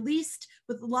governor released,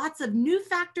 with lots of new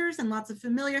factors and lots of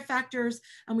familiar factors.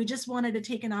 And we just wanted to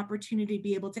take an opportunity to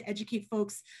be able to educate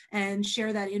folks and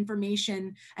share that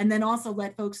information, and then also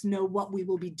let folks know what we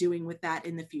will be doing with that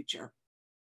in the future.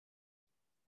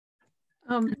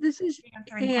 This is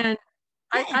Anne.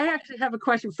 I actually have a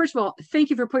question. First of all, thank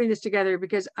you for putting this together,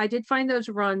 because I did find those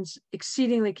runs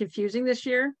exceedingly confusing this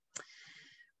year.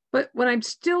 But what I'm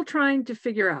still trying to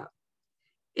figure out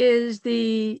is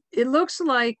it looks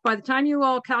like by the time you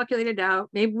all calculate it out,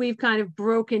 maybe we've kind of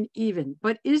broken even.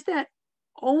 But is that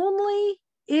only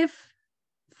if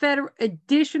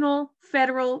additional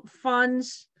federal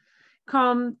funds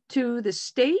come to the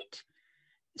state?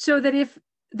 So that if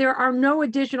there are no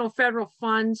additional federal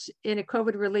funds in a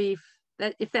COVID relief,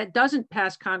 that if that doesn't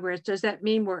pass Congress, does that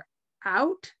mean we're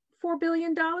out $4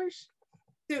 billion?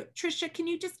 So Tricia, can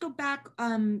you just go back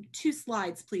 2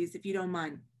 slides, please, if you don't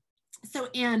mind? So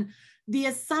Anne, the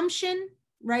assumption,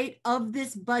 right, of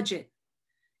this budget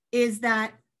is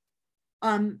that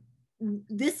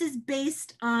this is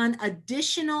based on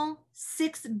additional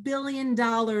 $6 billion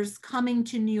coming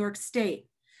to New York State.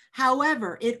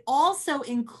 However, it also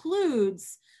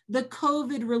includes the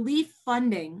COVID relief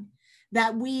funding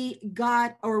that we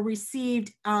got or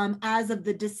received as of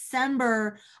the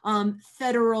December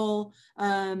federal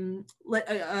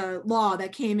law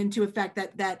that came into effect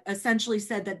that essentially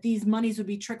said that these monies would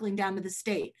be trickling down to the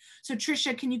state. So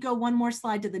Tricia, can you go one more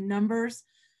slide to the numbers?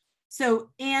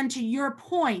 So, and to your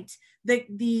point, the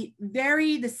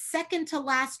second to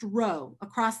last row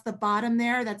across the bottom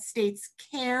there that states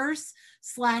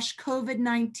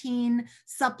CARES/COVID-19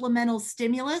 supplemental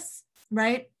stimulus,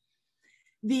 right?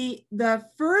 The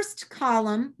first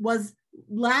column was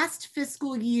last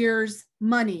fiscal year's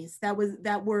monies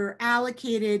that were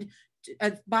allocated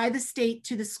by the state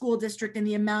to the school district in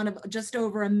the amount of just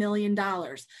over $1 million.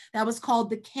 That was called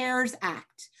the CARES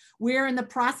Act. We're in the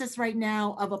process right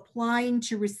now of applying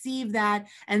to receive that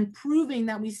and proving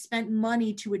that we spent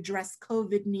money to address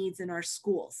COVID needs in our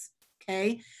schools,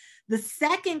 okay? The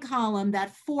second column,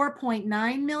 that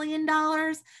 $4.9 million,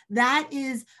 that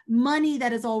is money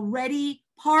that is already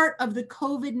part of the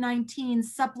COVID-19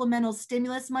 supplemental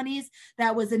stimulus monies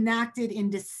that was enacted in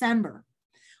December,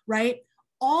 right?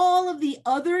 All of the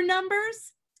other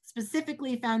numbers,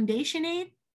 specifically foundation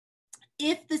aid,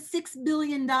 if the $6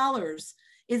 billion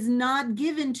is not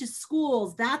given to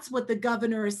schools, that's what the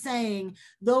governor is saying.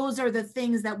 Those are the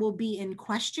things that will be in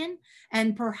question.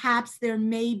 And perhaps there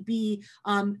may be,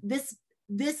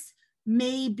 this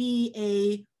may be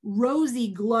a rosy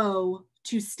glow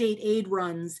to state aid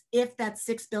runs if that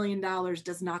 $6 billion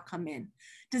does not come in.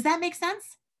 Does that make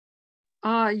sense?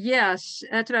 Yes,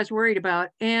 that's what I was worried about.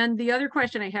 And the other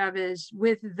question I have is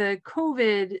with the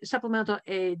COVID supplemental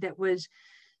aid that was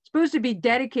supposed to be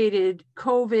dedicated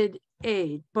COVID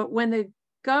aid, but when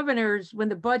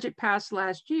the budget passed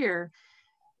last year,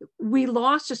 we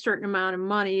lost a certain amount of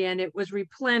money and it was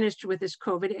replenished with this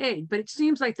COVID aid. But it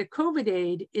seems like the COVID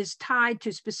aid is tied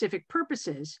to specific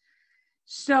purposes.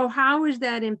 So how is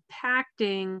that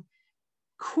impacting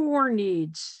core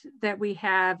needs that we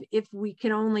have if we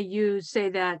can only use, say,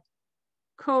 that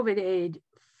COVID aid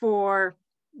for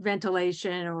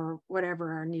ventilation or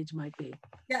whatever our needs might be?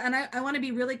 Yeah, and I want to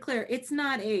be really clear. It's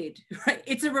not aid, right?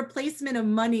 It's a replacement of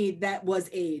money that was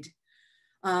aid.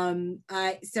 I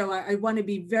want to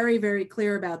be very, very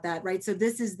clear about that, right? So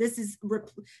this is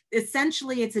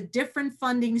essentially, it's a different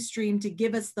funding stream to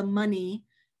give us the money,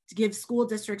 to give school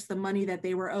districts the money that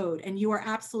they were owed. And you are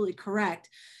absolutely correct.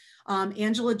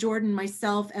 Angela Jordan,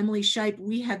 myself, Emily Shipe,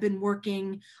 we have been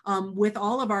working with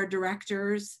all of our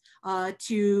directors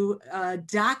to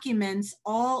document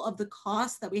all of the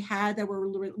costs that we had that were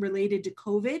related to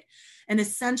COVID. And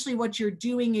essentially what you're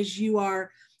doing is you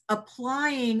are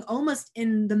applying almost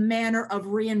in the manner of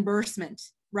reimbursement,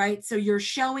 right? So you're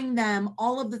showing them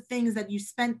all of the things that you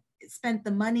spent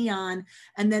the money on,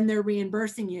 and then they're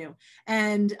reimbursing you.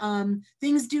 And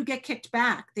things do get kicked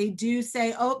back. They do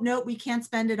say, oh, no, we can't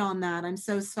spend it on that. I'm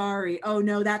so sorry. Oh,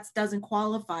 no, that doesn't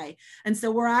qualify. And so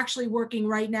we're actually working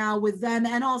right now with them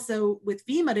and also with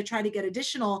FEMA to try to get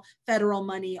additional federal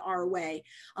money our way.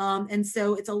 And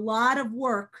so it's a lot of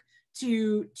work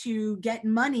to get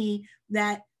money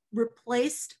that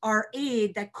replaced our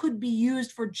aid that could be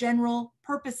used for general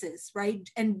purposes, right?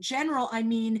 And general, I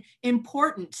mean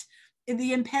important,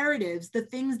 the imperatives, the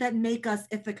things that make us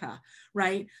Ithaca,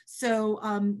 right? So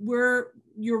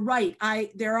you're right.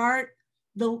 There are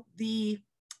the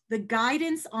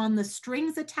guidance on the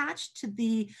strings attached to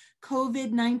the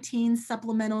COVID-19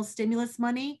 supplemental stimulus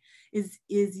money is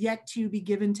yet to be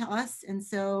given to us. And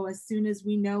so as soon as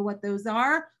we know what those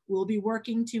are, we'll be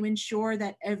working to ensure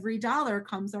that every dollar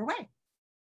comes our way.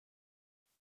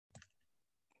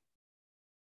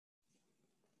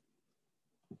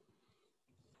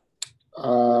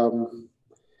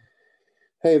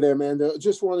 Hey there, Amanda.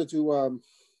 Just wanted to,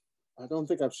 I don't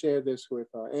think I've shared this with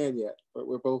Ann yet, but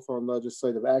we're both on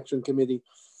Legislative Action Committee.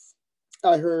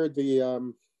 I heard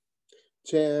the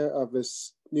chair of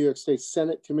this New York State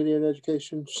Senate Committee on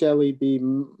Education, Shelley B.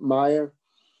 Meyer.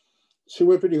 She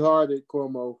went pretty hard at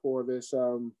Cuomo for this,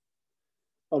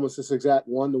 almost this exact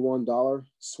 $1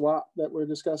 swap that we're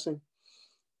discussing,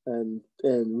 and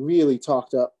really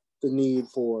talked up the need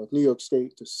for New York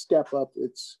State to step up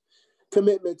its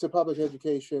commitment to public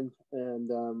education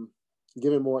and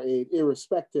giving more aid,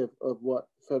 irrespective of what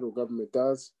the federal government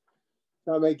does.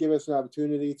 That may give us an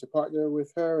opportunity to partner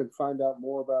with her and find out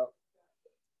more about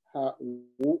how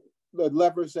the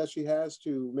levers that she has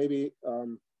to maybe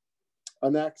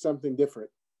enact something different.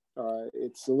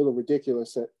 It's a little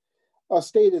ridiculous that a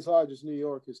state as large as New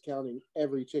York is counting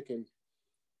every chicken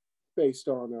based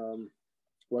on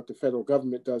what the federal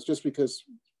government does, just because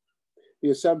the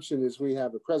assumption is we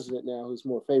have a president now who's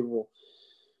more favorable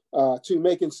to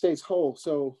making states whole.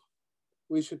 So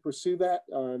we should pursue that.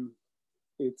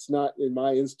 It's not in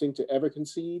my instinct to ever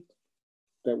concede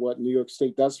that what New York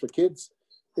State does for kids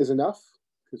is enough,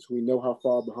 because we know how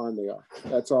far behind they are.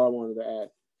 That's all I wanted to add.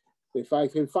 If I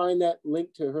can find that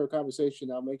link to her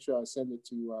conversation, I'll make sure I send it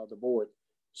to the board.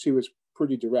 She was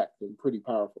pretty direct and pretty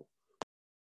powerful.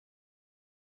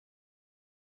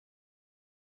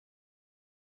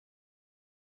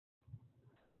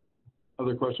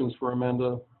 Other questions for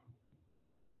Amanda?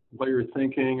 What you're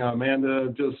thinking, Amanda,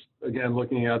 just again,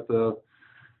 looking at the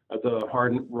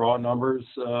hard raw numbers,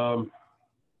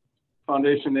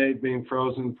 foundation aid being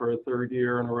frozen for a third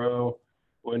year in a row,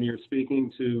 when you're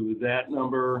speaking to that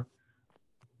number,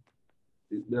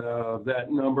 that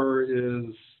number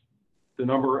is the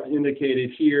number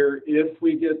indicated here. If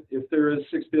there is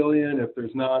 6 billion, if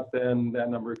there's not, then that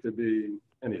number could be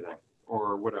anything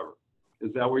or whatever.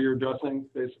 Is that what you're addressing,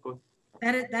 basically?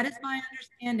 That is my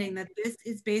understanding, that this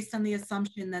is based on the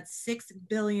assumption that 6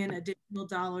 billion additional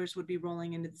dollars would be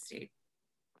rolling into the state.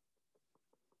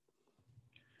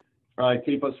 All right,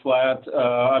 keep us flat.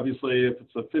 Obviously, if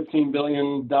it's a $15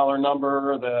 billion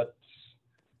number that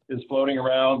is floating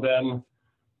around,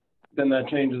 then that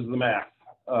changes the math.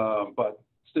 But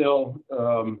still,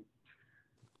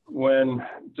 when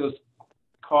just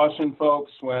caution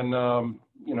folks, when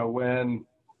when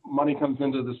money comes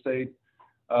into the state,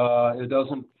 it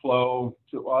doesn't flow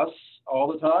to us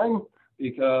all the time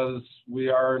because we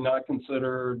are not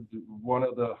considered one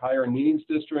of the higher needs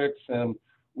districts, and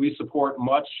we support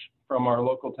much from our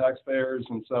local taxpayers.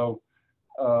 And so,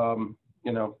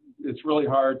 it's really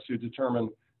hard to determine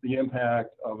the impact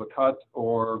of a cut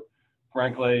or,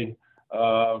 frankly,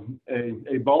 a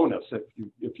bonus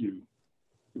if you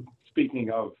speaking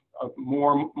of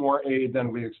more aid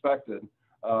than we expected.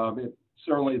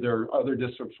 Certainly, there are other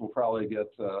districts will probably get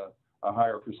a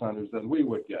higher percentage than we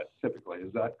would get typically.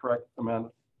 Is that correct, Amanda?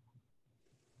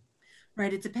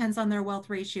 Right. It depends on their wealth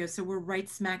ratio. So we're right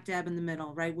smack dab in the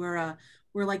middle, right? We're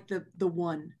like the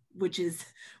one, which is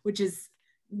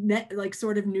net, like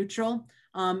sort of neutral.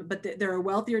 But there are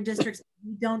wealthier districts.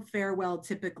 We don't fare well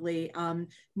typically,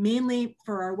 mainly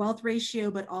for our wealth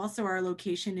ratio, but also our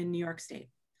location in New York State.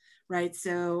 Right.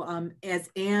 So as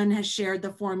Anne has shared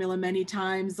the formula many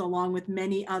times, along with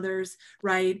many others,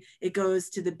 right, it goes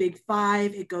to the Big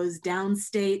Five, it goes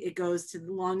downstate, it goes to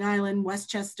Long Island,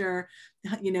 Westchester,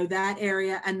 that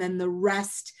area. And then the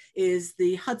rest is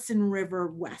the Hudson River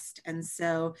West. And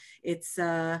so it's,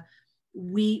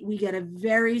 we get a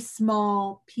very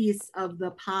small piece of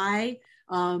the pie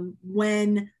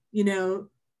when,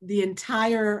 the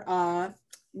entire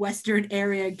Western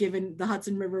area, given the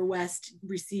Hudson River West,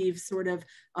 receives sort of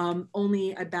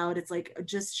only about, it's like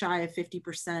just shy of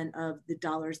 50% of the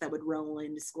dollars that would roll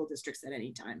into school districts at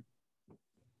any time.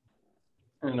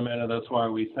 And Amanda, that's why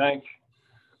we thank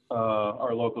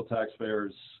our local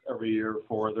taxpayers every year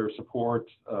for their support,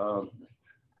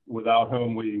 without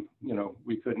whom we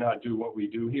could not do what we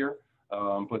do here.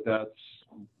 But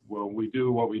we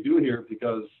do what we do here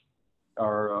because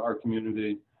our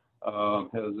community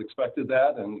has expected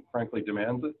that and frankly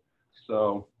demands it.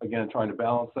 So again, trying to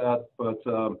balance that, but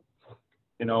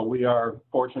we are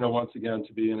fortunate once again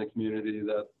to be in a community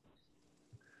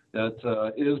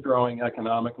that is growing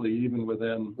economically even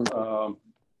within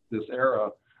this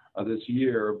era, this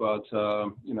year. But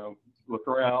look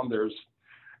around, there's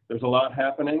a lot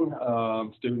happening.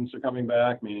 Students are coming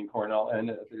back, meaning Cornell and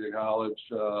the college.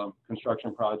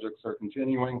 Construction projects are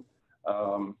continuing.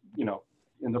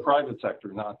 In the private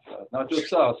sector, not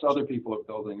just us, other people are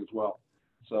building as well.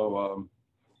 So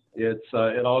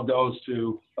it all goes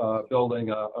to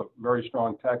building a very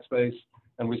strong tax base,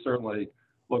 and we certainly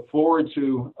look forward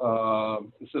to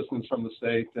assistance from the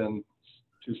state and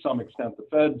to some extent the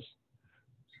feds.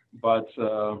 But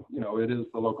it is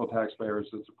the local taxpayers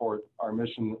that support our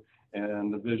mission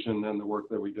and the vision and the work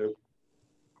that we do,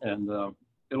 and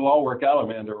it'll all work out,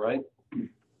 Amanda, right?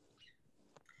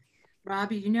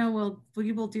 Robbie,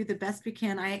 we will do the best we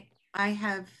can. I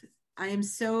am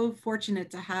so fortunate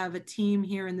to have a team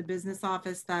here in the business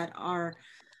office that are,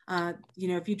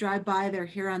 if you drive by, they're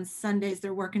here on Sundays,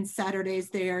 they're working Saturdays,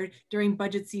 they are during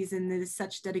budget season. There's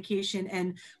such dedication,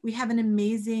 and we have an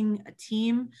amazing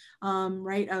team,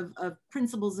 right, of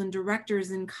principals and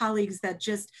directors and colleagues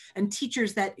and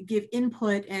teachers that give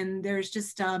input. And there's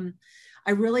just, I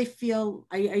really feel,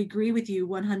 I agree with you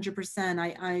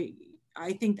 100%.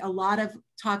 I think a lot of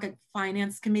talk at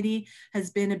Finance Committee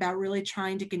has been about really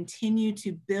trying to continue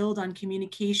to build on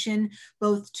communication,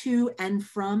 both to and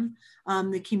from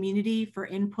the community for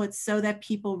input, so that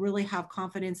people really have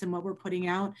confidence in what we're putting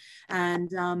out, and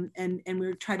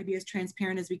we're trying to be as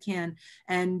transparent as we can.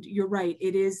 And you're right,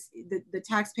 it is the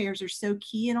taxpayers are so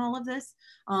key in all of this.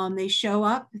 They show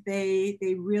up, they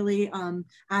really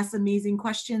ask amazing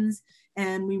questions.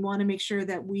 And we want to make sure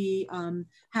that we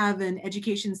have an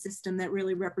education system that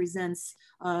really represents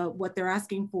what they're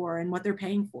asking for and what they're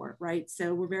paying for, right?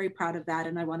 So we're very proud of that,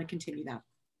 and I want to continue that.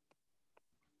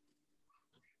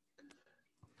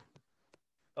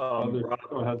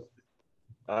 Rob,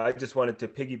 I just wanted to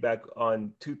piggyback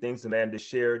on two things Amanda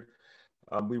shared.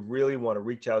 We really want to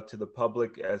reach out to the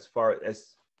public as far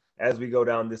as we go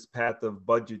down this path of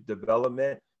budget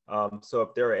development. So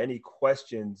if there are any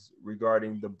questions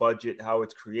regarding the budget, how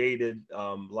it's created,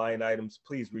 line items,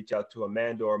 please reach out to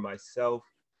Amanda or myself,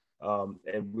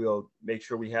 and we'll make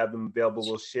sure we have them available.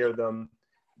 We'll share them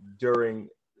during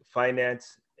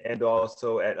finance and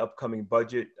also at upcoming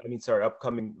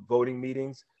upcoming voting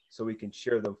meetings, so we can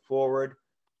share them forward.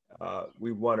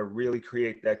 We want to really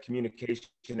create that communication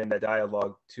and that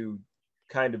dialogue to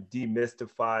kind of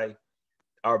demystify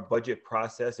our budget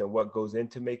process and what goes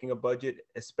into making a budget,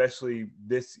 especially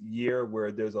this year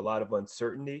where there's a lot of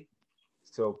uncertainty.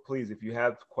 So please, if you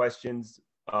have questions,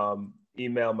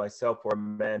 email myself or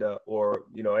Amanda or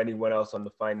anyone else on the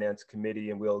finance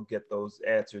committee, and we'll get those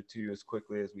answered to you as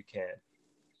quickly as we can.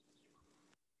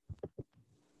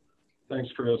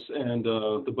 Thanks, Chris. And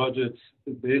the budget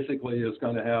basically is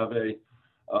going to have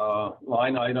a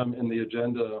line item in the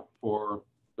agenda for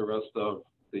the rest of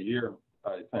the year,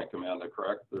 I think, Amanda,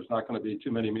 correct? There's not going to be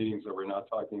too many meetings that we're not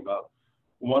talking about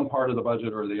one part of the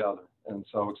budget or the other. And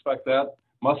so expect that.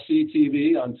 Must-see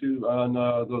TV on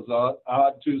those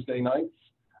odd Tuesday nights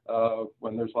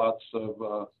when there's lots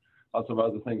of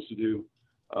other things to do.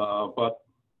 But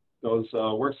those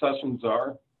work sessions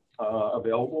are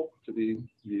available to be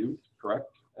viewed,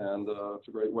 correct? And it's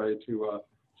a great way to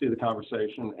see the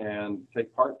conversation and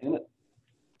take part in it.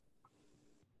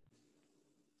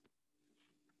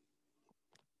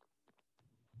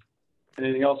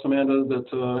 Anything else, Amanda,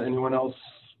 that anyone else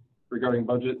regarding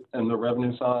budget and the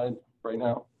revenue side right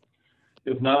now?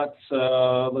 If not,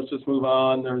 let's just move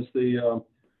on. There's the,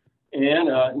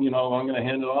 I'm going to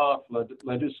hand it off,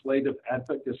 legislative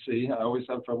advocacy. I always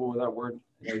have trouble with that word,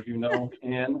 as you know,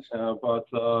 Ann,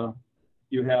 but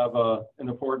you have an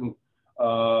important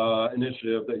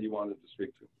initiative that you wanted to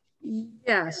speak to.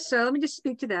 Yeah, so let me just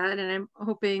speak to that, and I'm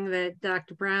hoping that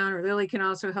Dr. Brown or Lily can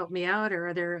also help me out, or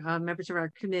other members of our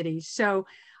committee. So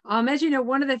as you know,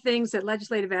 one of the things that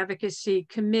Legislative Advocacy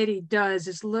Committee does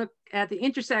is look at the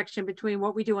intersection between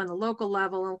what we do on the local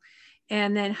level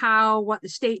and then what the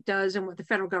state does and what the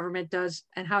federal government does,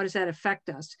 and how does that affect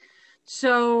us.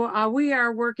 So we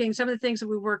are working, some of the things that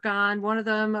we work on, one of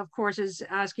them, of course, is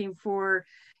asking for,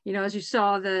 as you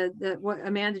saw, what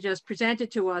Amanda just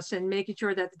presented to us, and making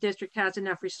sure that the district has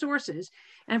enough resources.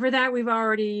 And for that, we've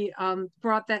already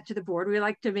brought that to the board. We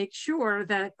like to make sure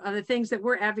that the things that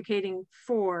we're advocating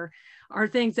for are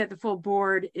things that the full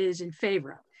board is in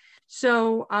favor of.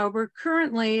 So we're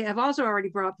currently, have also already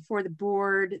brought before the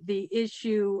board the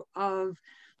issue of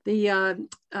the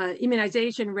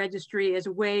immunization registry as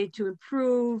a way to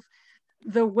improve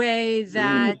the way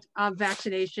that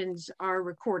vaccinations are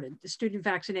recorded, the student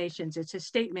vaccinations. It's a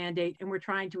state mandate, and we're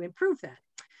trying to improve that.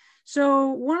 So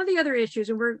one of the other issues,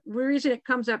 and the reason it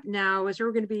comes up now, is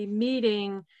we're going to be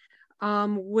meeting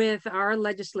with our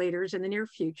legislators in the near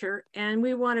future, and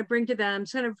we want to bring to them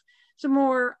some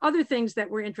more other things that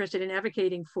we're interested in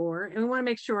advocating for, and we want to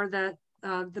make sure that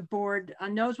the board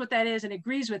knows what that is and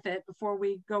agrees with it before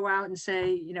we go out and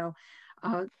say,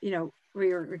 we're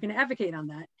going to advocate on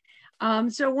that.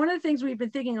 So one of the things we've been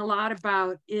thinking a lot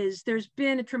about is there's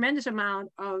been a tremendous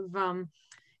amount of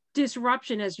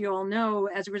disruption, as you all know,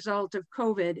 as a result of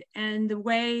COVID, and the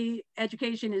way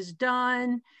education is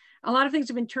done. A lot of things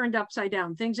have been turned upside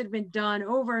down. Things that have been done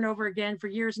over and over again for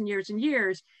years and years and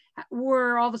years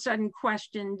were all of a sudden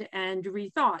questioned and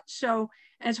rethought. So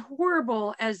as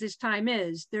horrible as this time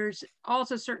is, there's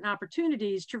also certain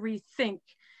opportunities to rethink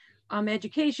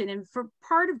education. And for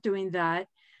part of doing that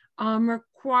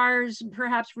requires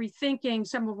perhaps rethinking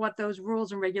some of what those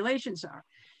rules and regulations are.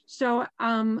 So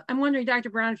I'm wondering, Dr.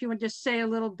 Brown, if you would just say a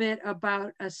little bit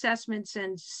about assessments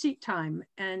and seat time,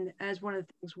 and as one of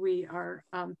the things we are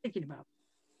thinking about.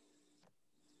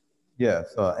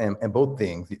 Yes, and both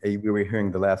things. We were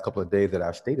hearing the last couple of days that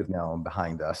our state is now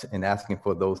behind us and asking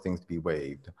for those things to be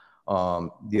waived.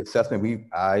 The assessment,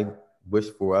 I wish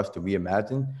for us to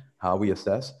reimagine how we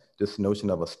assess. This notion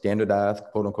of a standardized,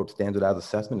 quote unquote, standardized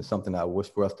assessment is something I wish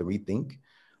for us to rethink.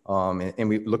 And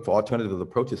we look for alternative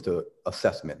approaches to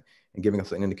assessment and giving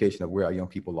us an indication of where our young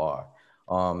people are.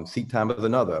 Seat time is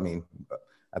another. I mean,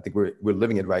 I think we're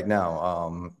living it right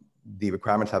now. The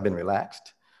requirements have been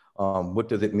relaxed. What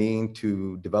does it mean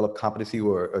to develop competency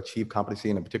or achieve competency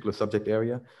in a particular subject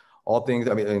area? All things,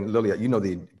 I mean, and Lily, you know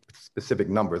the specific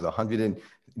numbers,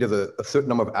 there's a certain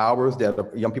number of hours that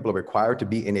young people are required to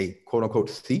be in a quote unquote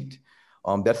seat.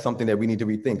 That's something that we need to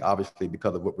rethink, obviously,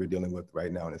 because of what we're dealing with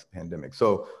right now in this pandemic.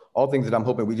 So all things that I'm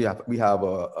hoping we have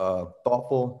a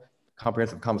thoughtful,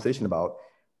 comprehensive conversation about,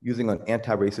 using an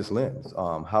anti-racist lens.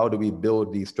 How do we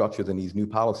build these structures and these new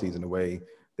policies in a way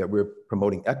that we're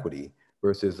promoting equity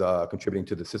versus contributing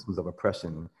to the systems of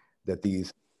oppression that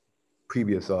these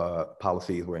previous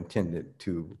policies were intended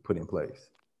to put in place.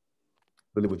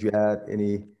 Billy, would you add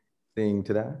anything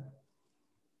to that?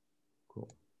 Cool.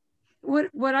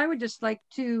 What I would just like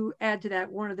to add to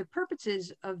that, one of the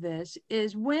purposes of this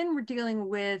is when we're dealing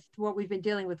with what we've been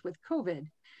dealing with COVID,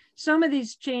 some of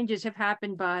these changes have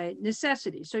happened by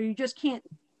necessity. So you just can't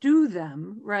do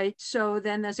them, right? So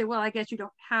then they say, well, I guess you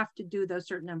don't have to do those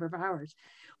certain number of hours.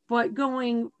 But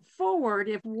going forward,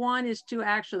 if one is to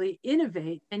actually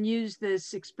innovate and use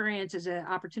this experience as an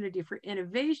opportunity for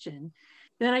innovation,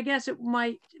 then I guess it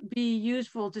might be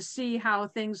useful to see how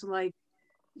things like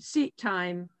seat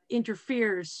time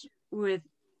interferes with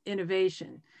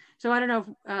innovation. So I don't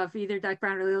know if either Dr.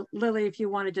 Brown or Lily, if you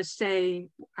want to just say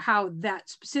how that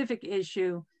specific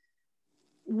issue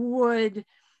would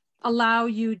allow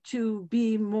you to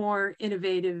be more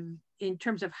innovative in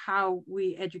terms of how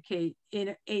we educate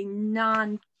in a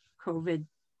non-COVID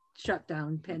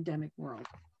shutdown pandemic world.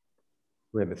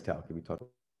 Go ahead, Ms. Tal, can we talk?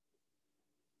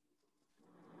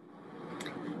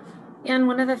 And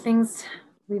one of the things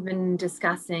we've been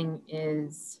discussing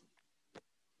is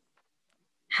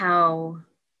how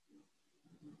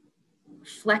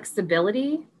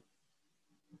flexibility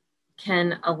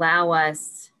can allow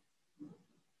us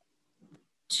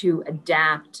to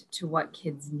adapt to what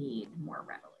kids need more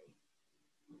readily.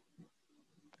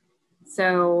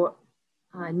 So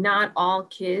not all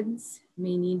kids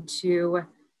may need to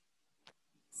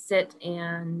sit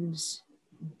and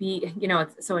be, you know,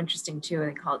 it's so interesting too,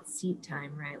 they call it seat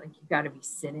time, right? Like you've got to be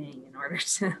sitting in order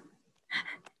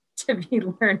to be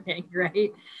learning,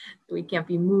 right? We can't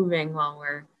be moving while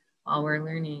we're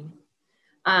learning.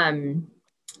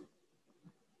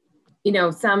 You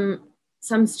know,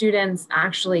 some students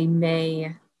actually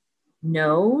may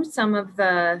know some of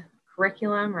the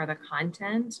curriculum or the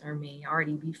content, or may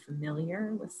already be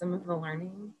familiar with some of the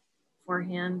learning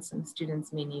beforehand. Some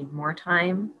students may need more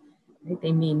time, right?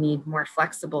 They may need more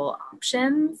flexible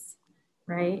options,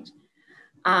 right?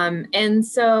 And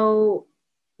so,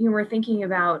 you know, we're thinking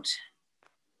about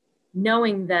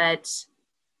knowing that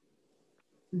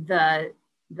the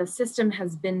system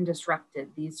has been disrupted.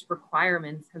 These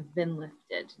requirements have been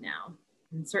lifted now.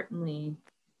 And certainly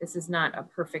this is not a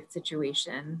perfect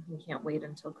situation. We can't wait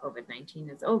until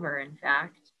COVID-19 is over, in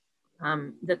fact.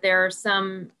 That there are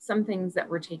some things that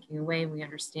we're taking away we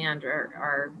understand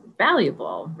are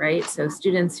valuable, right? So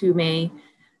students who may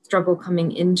struggle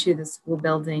coming into the school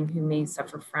building, who may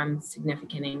suffer from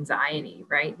significant anxiety,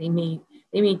 right? They may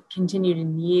continue to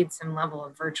need some level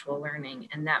of virtual learning,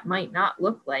 and that might not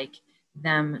look like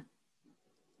them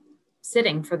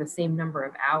sitting for the same number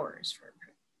of hours for a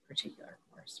particular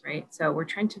course, right? So we're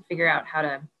trying to figure out how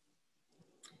to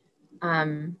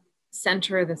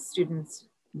center the students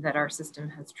that our system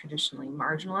has traditionally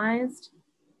marginalized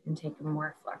and take a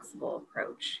more flexible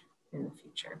approach in the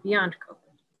future beyond COVID.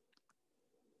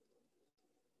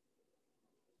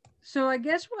 So I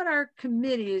guess what our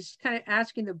committee is kind of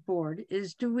asking the board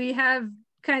is, do we have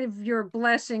kind of your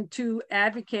blessing to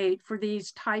advocate for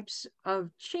these types of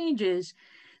changes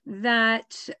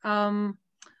that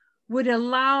would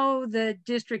allow the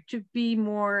district to be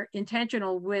more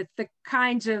intentional with the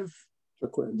kinds of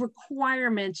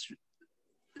requirements,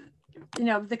 you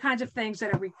know, the kinds of things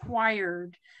that are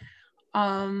required,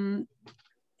 and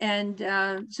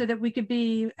so that we could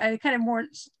be kind of more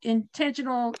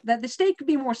intentional, that the state could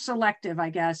be more selective, I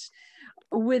guess,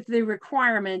 with the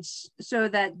requirements, so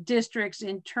that districts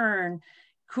in turn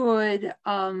could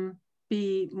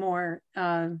be more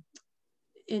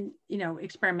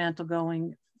experimental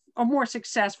going, or more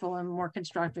successful and more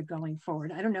constructive going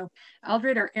forward. I don't know,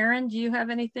 Aldred or Aaron, do you have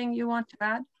anything you want to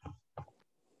add?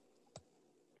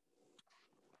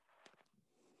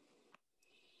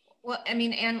 Well, I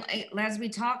mean, and as we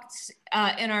talked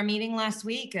in our meeting last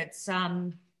week, it's,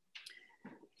 sorry,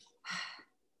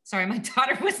 my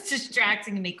daughter was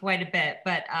distracting me quite a bit,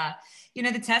 but, you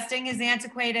know, the testing is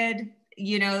antiquated,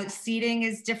 you know, seating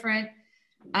is different.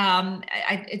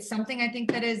 It's something I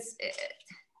think that is,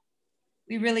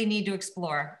 we really need to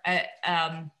explore.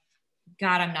 God,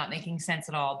 I'm not making sense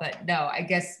at all, but no, I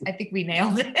think we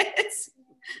nailed it.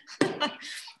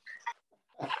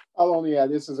 I'll only add,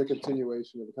 this is a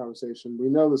continuation of the conversation we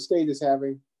know the state is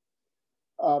having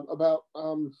about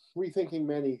rethinking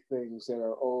many things that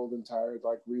are old and tired,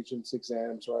 like Regents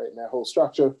exams, right? And that whole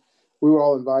structure. We were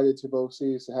all invited to both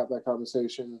Cs to have that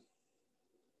conversation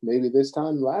maybe this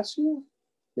time last year.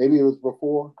 Maybe it was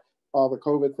before all the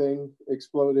COVID thing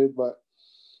exploded, but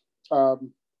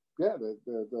yeah,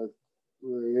 the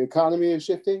economy is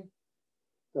shifting.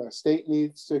 The state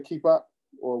needs to keep up,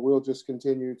 or we'll just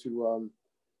continue to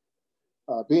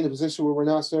be in a position where we're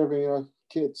not serving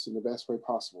kids in the best way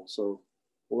possible. So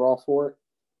we're all for it.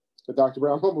 But Dr.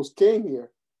 Brown almost came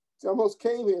here. He almost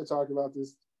came here talking about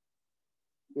this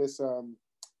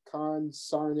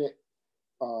consarnate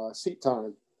seat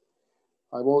time.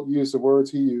 I won't use the words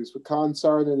he used, but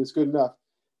consarnate is good enough.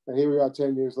 And here we are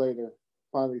 10 years later,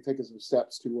 finally taking some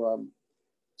steps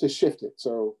to shift it.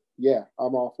 So yeah,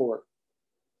 I'm all for it.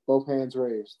 Both hands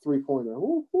raised, 3-pointer.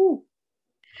 Woo, woo.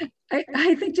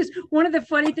 I think just one of the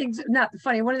funny things, not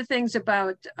funny, one of the things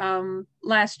about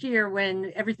last year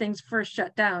when everything's first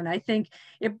shut down, I think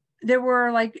there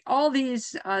were like all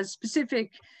these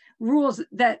specific rules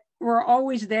that were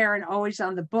always there and always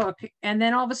on the book. And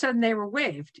then all of a sudden they were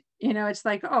waived. You know, it's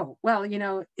like, oh, well, you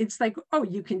know, it's like, oh,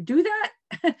 you can do that.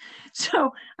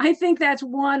 So I think that's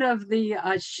one of the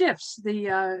shifts,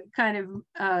 the kind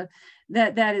of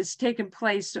that has taken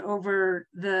place over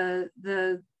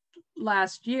the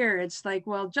last year. It's like,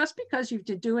 well, just because you've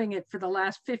been doing it for the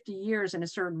last 50 years in a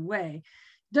certain way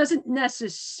doesn't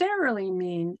necessarily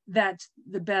mean that's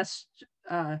the best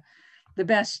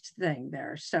thing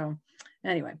there. So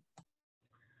anyway.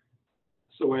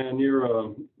 So Ann, you're,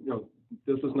 you know,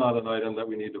 this is not an item that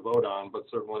we need to vote on, but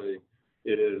certainly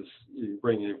it is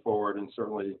bringing it forward, and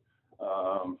certainly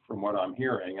from what I'm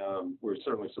hearing, we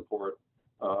certainly support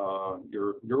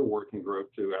your working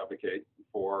group to advocate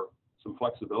for some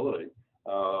flexibility.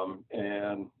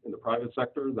 And in the private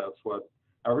sector, that's what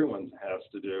everyone has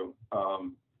to do.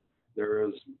 There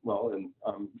is, well, and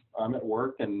I'm at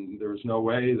work, and there's no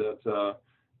way that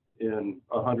in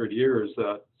 100 years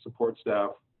that support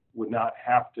staff would not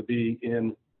have to be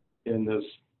in this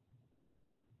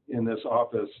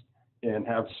office and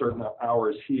have certain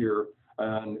hours here.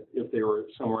 And if they were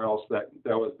somewhere else, that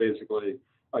was basically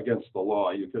against the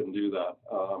law. You couldn't do that.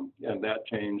 And that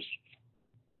changed,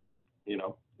 you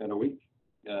know, in a week.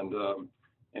 And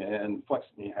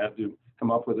Flexity had to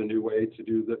come up with a new way to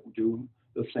do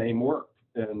the same work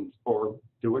or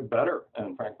do it better.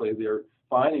 And frankly, they're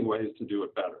finding ways to do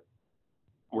it better,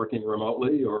 working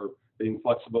remotely or being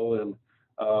flexible in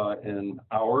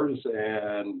hours,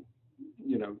 and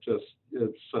you know, just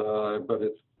but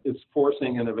it's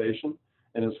forcing innovation,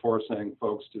 and it's forcing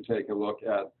folks to take a look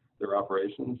at their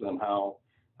operations and how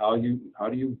do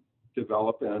you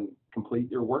develop and complete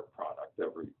your work product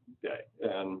every day.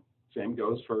 And same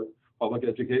goes for public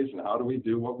education. How do we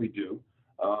do what we do,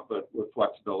 but with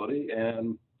flexibility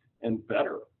and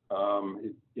better?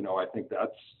 You know, I think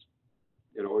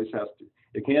it always has to.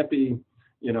 It can't be,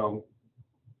 you know,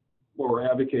 what we're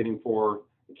advocating for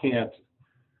can't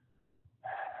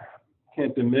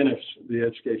diminish the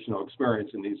educational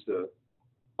experience. It needs to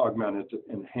augment it, to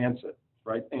enhance it,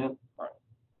 right? And right.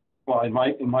 Well, in my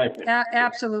opinion.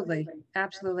 Absolutely,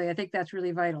 absolutely. I think that's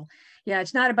really vital. Yeah,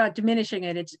 it's not about diminishing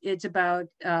it. It's about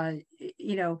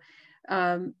you know,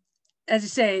 as I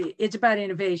say, it's about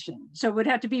innovation. So it would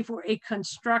have to be for a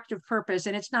constructive purpose.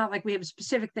 And it's not like we have a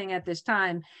specific thing at this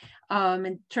time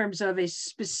in terms of a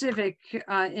specific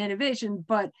innovation,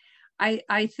 but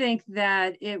I think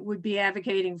that it would be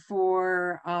advocating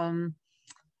for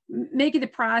making the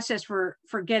process for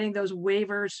getting those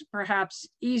waivers perhaps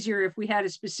easier if we had a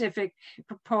specific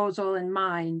proposal in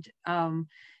mind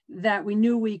that we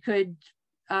knew we could,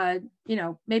 you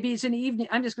know, maybe it's an evening.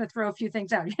 I'm just going to throw a few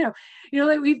things out. You know,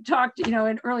 like we've talked, you know,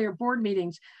 in earlier board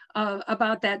meetings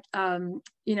about that,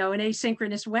 you know, an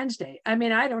asynchronous Wednesday. I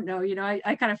mean, I don't know, you know,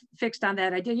 I kind of fixed on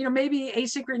that idea. You know, maybe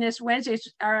asynchronous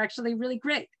Wednesdays are actually really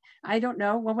great. I don't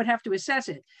know. One would have to assess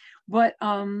it. But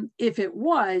if it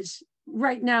was,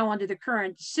 right now under the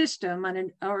current system on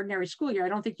an ordinary school year, I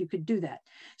don't think you could do that.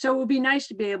 So it would be nice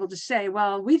to be able to say,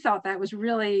 well, we thought that was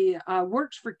really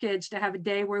works for kids to have a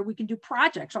day where we can do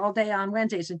projects all day on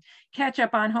Wednesdays and catch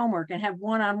up on homework and have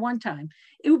one-on-one time.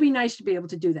 It would be nice to be able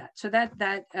to do that. So that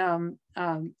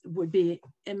would be,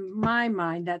 in my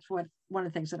mind, that's one of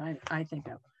the things that I think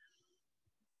of.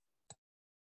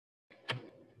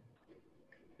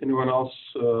 Anyone else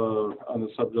on the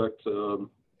subject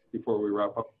before we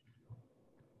wrap up?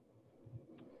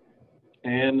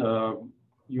 And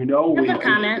you know, I have a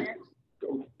comment.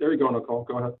 There you go, Nicole.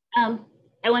 Go ahead.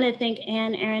 I want to thank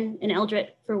Ann, Aaron, and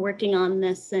Eldred for working on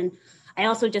this. And I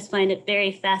also just find it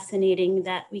very fascinating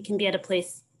that we can be at a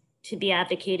place to be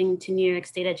advocating to New York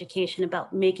State education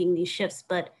about making these shifts.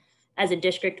 But as a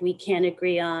district, we can't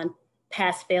agree on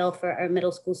pass-fail for our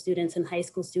middle school students and high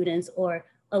school students or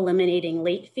eliminating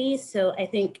late fees. So I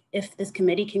think if this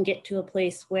committee can get to a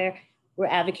place where we're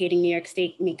advocating New York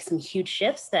State make some huge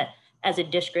shifts, that as a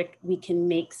district, we can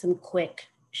make some quick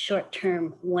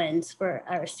short-term wins for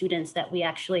our students that we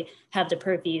actually have the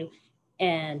purview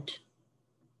and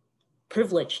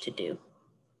privilege to do.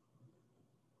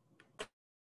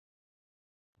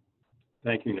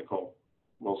 Thank you, Nicole.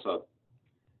 Well said.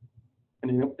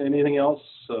 Anything else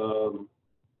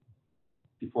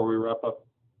before we wrap up?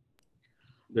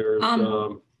 There's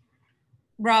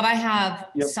Rob, I have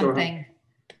yep, something.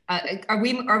 Are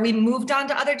we moved on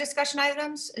to other discussion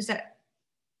items? Is that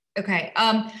okay?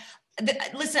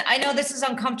 Listen, I know this is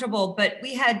uncomfortable, but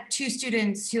we had 2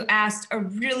 students who asked a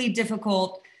really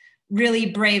difficult, really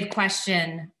brave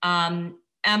question.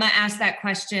 Emma asked that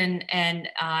question and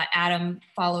Adam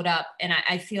followed up, and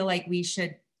I feel like we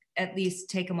should at least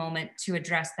take a moment to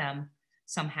address them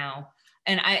somehow.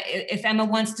 And if Emma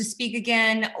wants to speak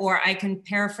again, or I can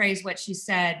paraphrase what she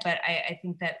said, but I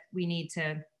think that we need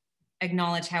to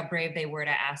acknowledge how brave they were to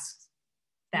ask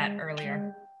that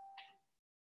earlier.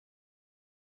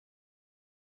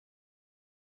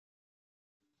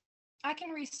 I can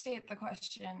restate the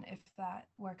question if that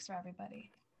works for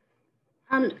everybody.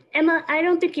 Emma, I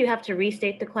don't think you have to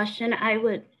restate the question.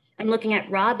 I'm looking at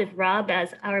Rob. If Rob,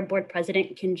 as our board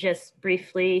president, can just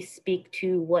briefly speak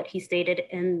to what he stated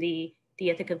in the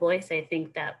Ithaca Voice, I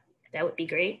think that would be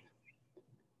great.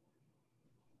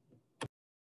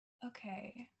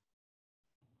 Okay.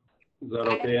 Is that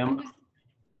okay, Emma?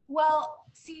 Well,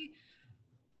 see,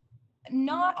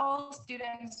 not all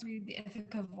students read the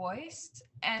Ithaca Voice,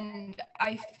 and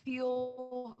I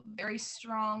feel very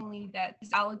strongly that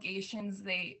these allegations,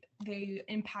 they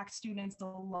impact students a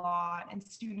lot, and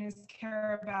students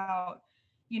care about,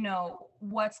 you know,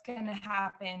 what's going to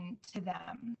happen to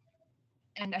them.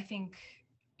 And I think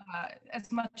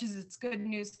as much as it's good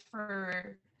news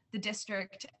for the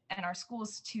district and our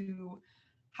schools to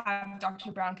have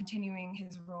Dr. Brown continuing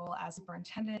his role as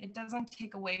superintendent, it doesn't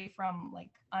take away from like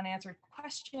unanswered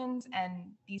questions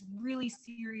and these really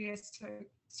serious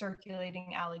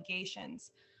circulating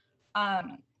allegations.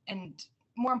 And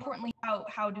more importantly,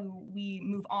 how do we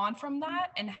move on from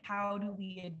that, and how do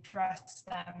we address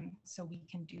them so we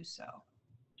can do so?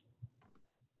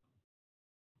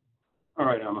 All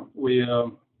right, Emma.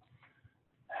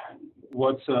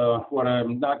 What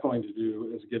I'm not going to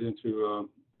do is get into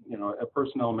a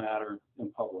personnel matter in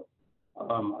public.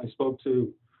 I spoke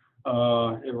to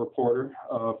a reporter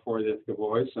for the Ithaca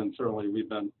Voice, and certainly we've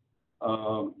been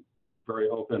very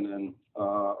open in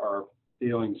our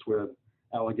dealings with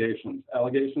allegations.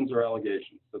 Allegations are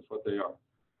allegations. That's what they are.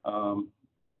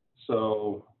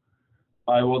 So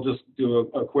I will just do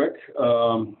a quick.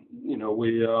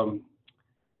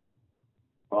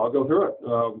 I'll go through it.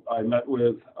 I met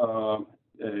with a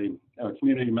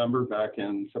community member back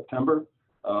in September,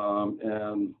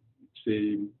 and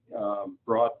she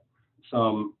brought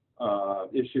some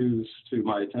issues to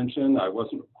my attention. I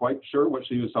wasn't quite sure what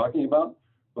she was talking about,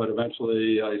 but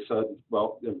eventually I said,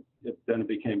 well, then it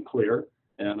became clear.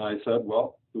 And I said,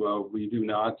 well, we do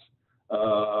not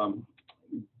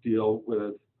deal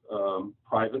with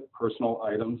private personal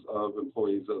items of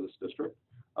employees of this district.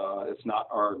 It's not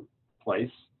our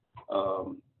place.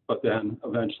 But then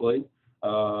eventually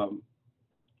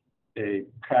a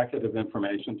packet of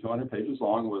information, 200 pages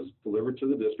long, was delivered to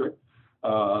the district,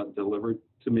 delivered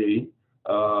to me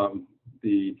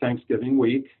the Thanksgiving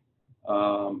week,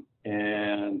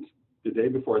 and the day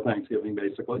before Thanksgiving,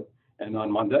 basically. And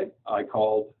on Monday, I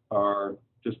called our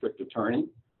district attorney,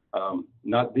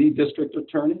 not the district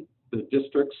attorney, the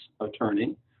district's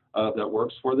attorney that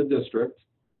works for the district.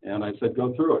 And I said,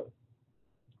 go through it,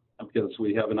 because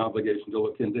we have an obligation to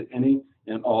look into any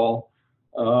and all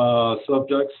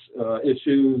subjects,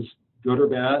 issues, good or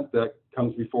bad, that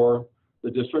comes before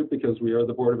the district, because we are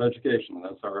the Board of Education.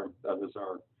 That is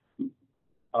our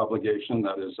obligation,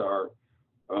 that is our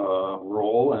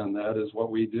role, and that is what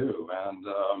we do.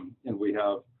 And we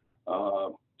have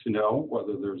to know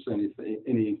whether there's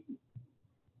any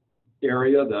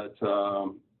area that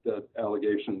that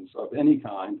allegations of any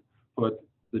kind put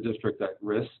the district at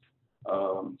risk.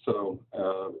 So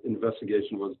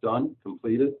investigation was done,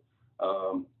 completed,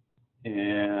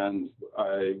 and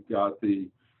I got the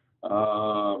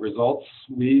results.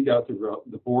 We got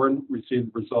the board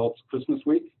received the results Christmas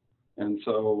week, and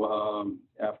so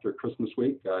after Christmas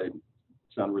week, I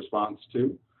sent a response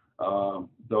to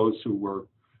those who were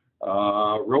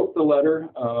wrote the letter,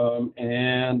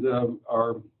 and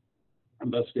our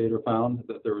investigator found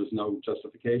that there was no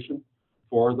justification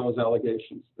for those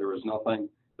allegations. There was nothing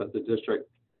that the district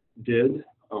did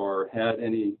or had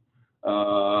any,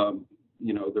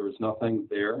 there was nothing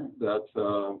there that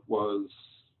was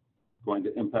going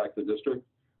to impact the district.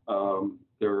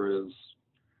 There is,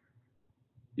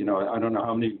 I don't know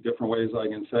how many different ways I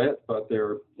can say it, but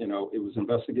there, it was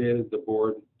investigated. The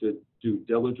board did due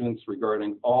diligence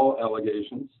regarding all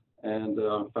allegations and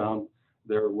found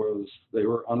they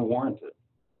were unwarranted.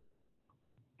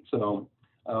 So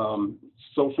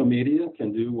Social media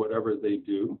can do whatever they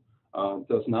do.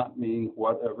 Does not mean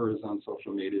whatever is on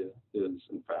social media is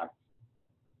in fact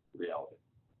reality.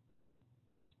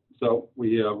 So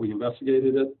we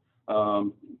investigated it.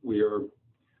 We are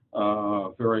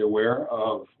very aware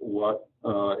of what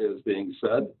is being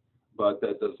said, but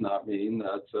that does not mean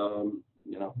that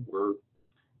you know, we're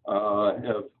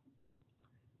have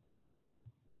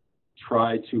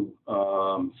tried to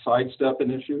sidestep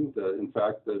an issue. That in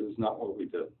fact, that is not what we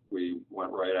did. We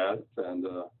went right at it,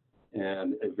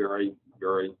 and a very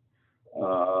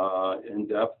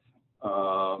in-depth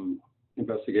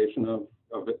investigation of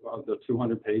the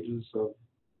 200 pages of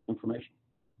information.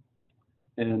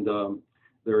 And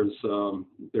there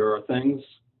are things,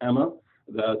 Emma,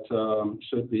 that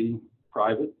should be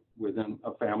private within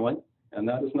a family, and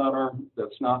that's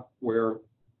not where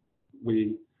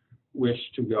we wish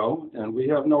to go, and we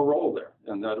have no role there.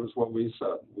 And that is what we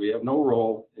said. We have no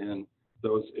role in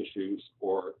those issues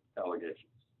or allegations.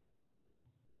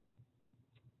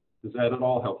 Is that at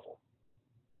all helpful?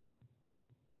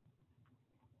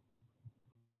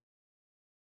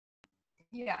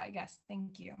 Yeah, I guess.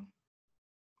 Thank you.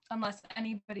 Unless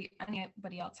anybody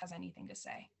else has anything to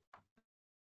say.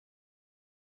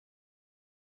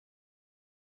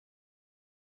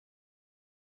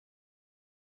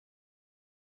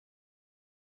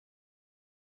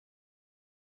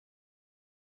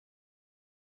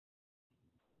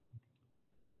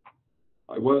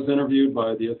 I was interviewed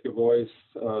by the Ithaca Voice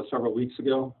several weeks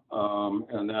ago,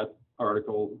 and that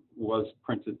article was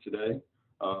printed today.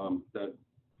 That,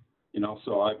 you know,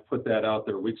 so I put that out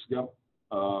there weeks ago.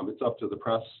 It's up to the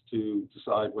press to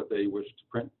decide what they wish to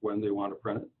print, when they want to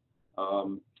print it.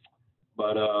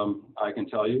 But I can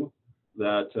tell you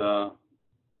that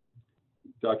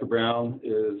Dr. Brown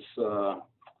is,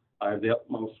 I have the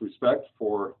utmost respect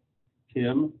for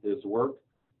him, his work.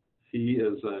 He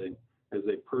is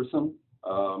a person,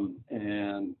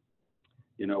 and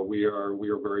you know, we are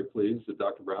very pleased that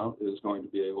Dr. Brown is going to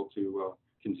be able to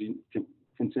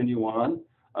continue on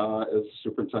as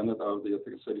superintendent of the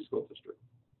Ithaca City School District.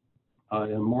 I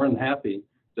am more than happy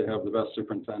to have the best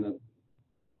superintendent,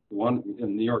 one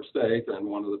in New York State and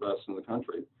one of the best in the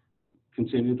country,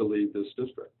 continue to lead this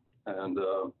district. And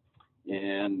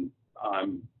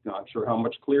I'm not sure how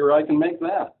much clearer I can make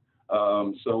that.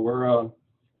 So we're,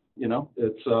 you know,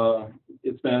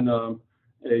 it's been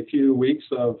a few weeks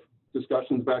of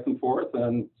discussions back and forth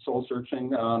and soul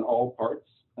searching on all parts.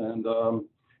 And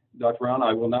Dr. Brown,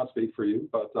 I will not speak for you,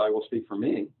 but I will speak for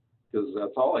me, because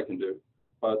that's all I can do.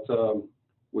 But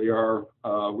we are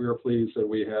pleased that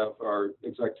we have our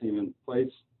exec team in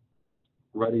place,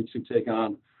 ready to take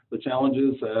on the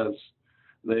challenges as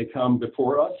they come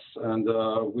before us. And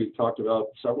we've talked about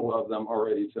several of them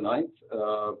already tonight.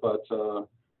 But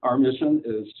our mission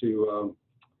is to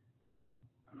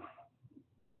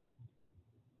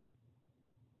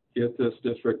get this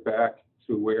district back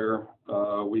to where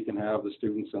we can have the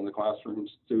students in the classrooms,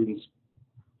 students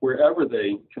wherever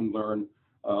they can learn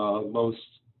most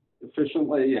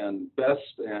efficiently and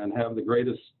best and have the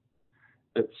greatest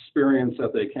experience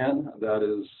that they can. That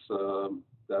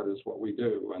is what we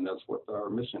do, and that's what our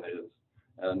mission is.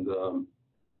 And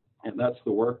that's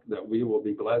the work that we will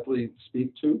be gladly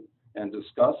speak to and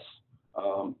discuss.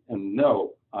 And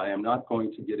no, I am not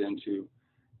going to get into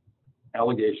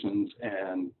allegations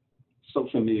and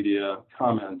social media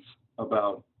comments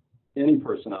about any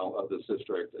personnel of this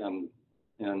district. And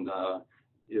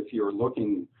if you're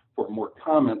looking for more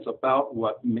comments about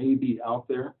what may be out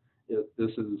there,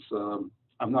 this is,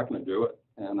 I'm not going to do it,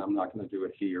 and I'm not going to do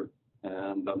it here,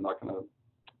 and I'm not going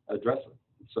to address it.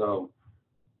 So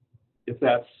if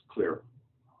that's clear.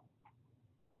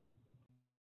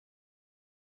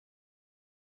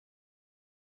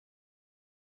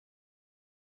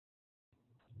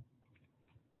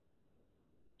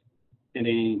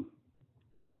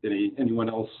 Anyone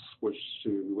else wish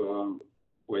to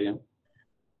weigh in?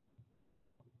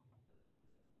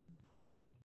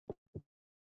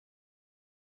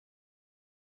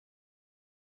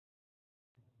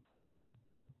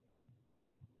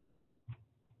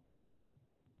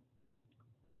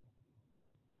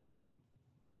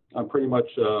 I'm pretty much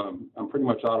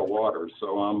out of water,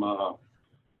 so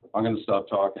I'm going to stop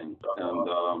talking. And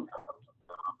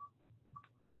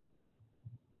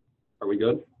are we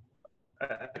good?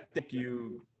 I think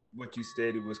what you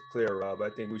stated was clear, Rob. I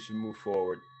think we should move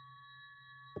forward.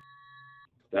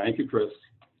 Thank you, Chris.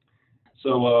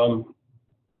 So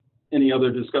any other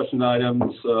discussion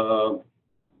items? You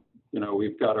know,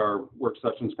 we've got our work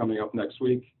sessions coming up next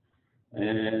week,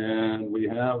 and we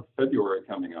have February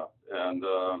coming up, and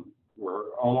we're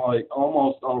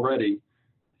almost already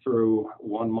through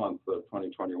 1 month of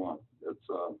 2021.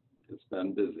 It's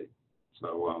been busy.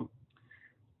 So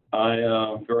I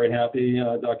am very happy,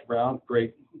 Dr. Brown.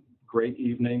 Great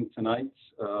evening tonight.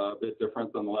 A bit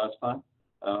different than the last time.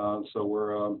 So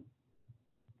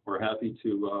we're happy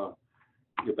to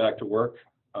get back to work.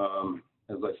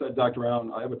 As I said, Dr.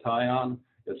 Brown, I have a tie on.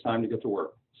 It's time to get to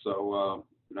work. So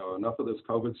you know, enough of this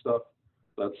COVID stuff.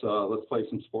 Let's play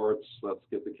some sports. Let's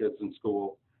get the kids in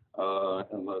school,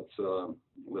 and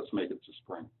let's make it to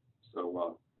spring.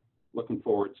 So looking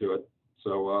forward to it.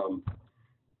 So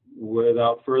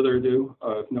without further ado,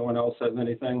 if no one else has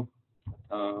anything,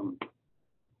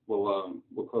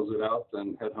 we'll close it out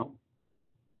and head home.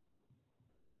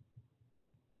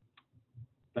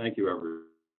 Thank you, everyone.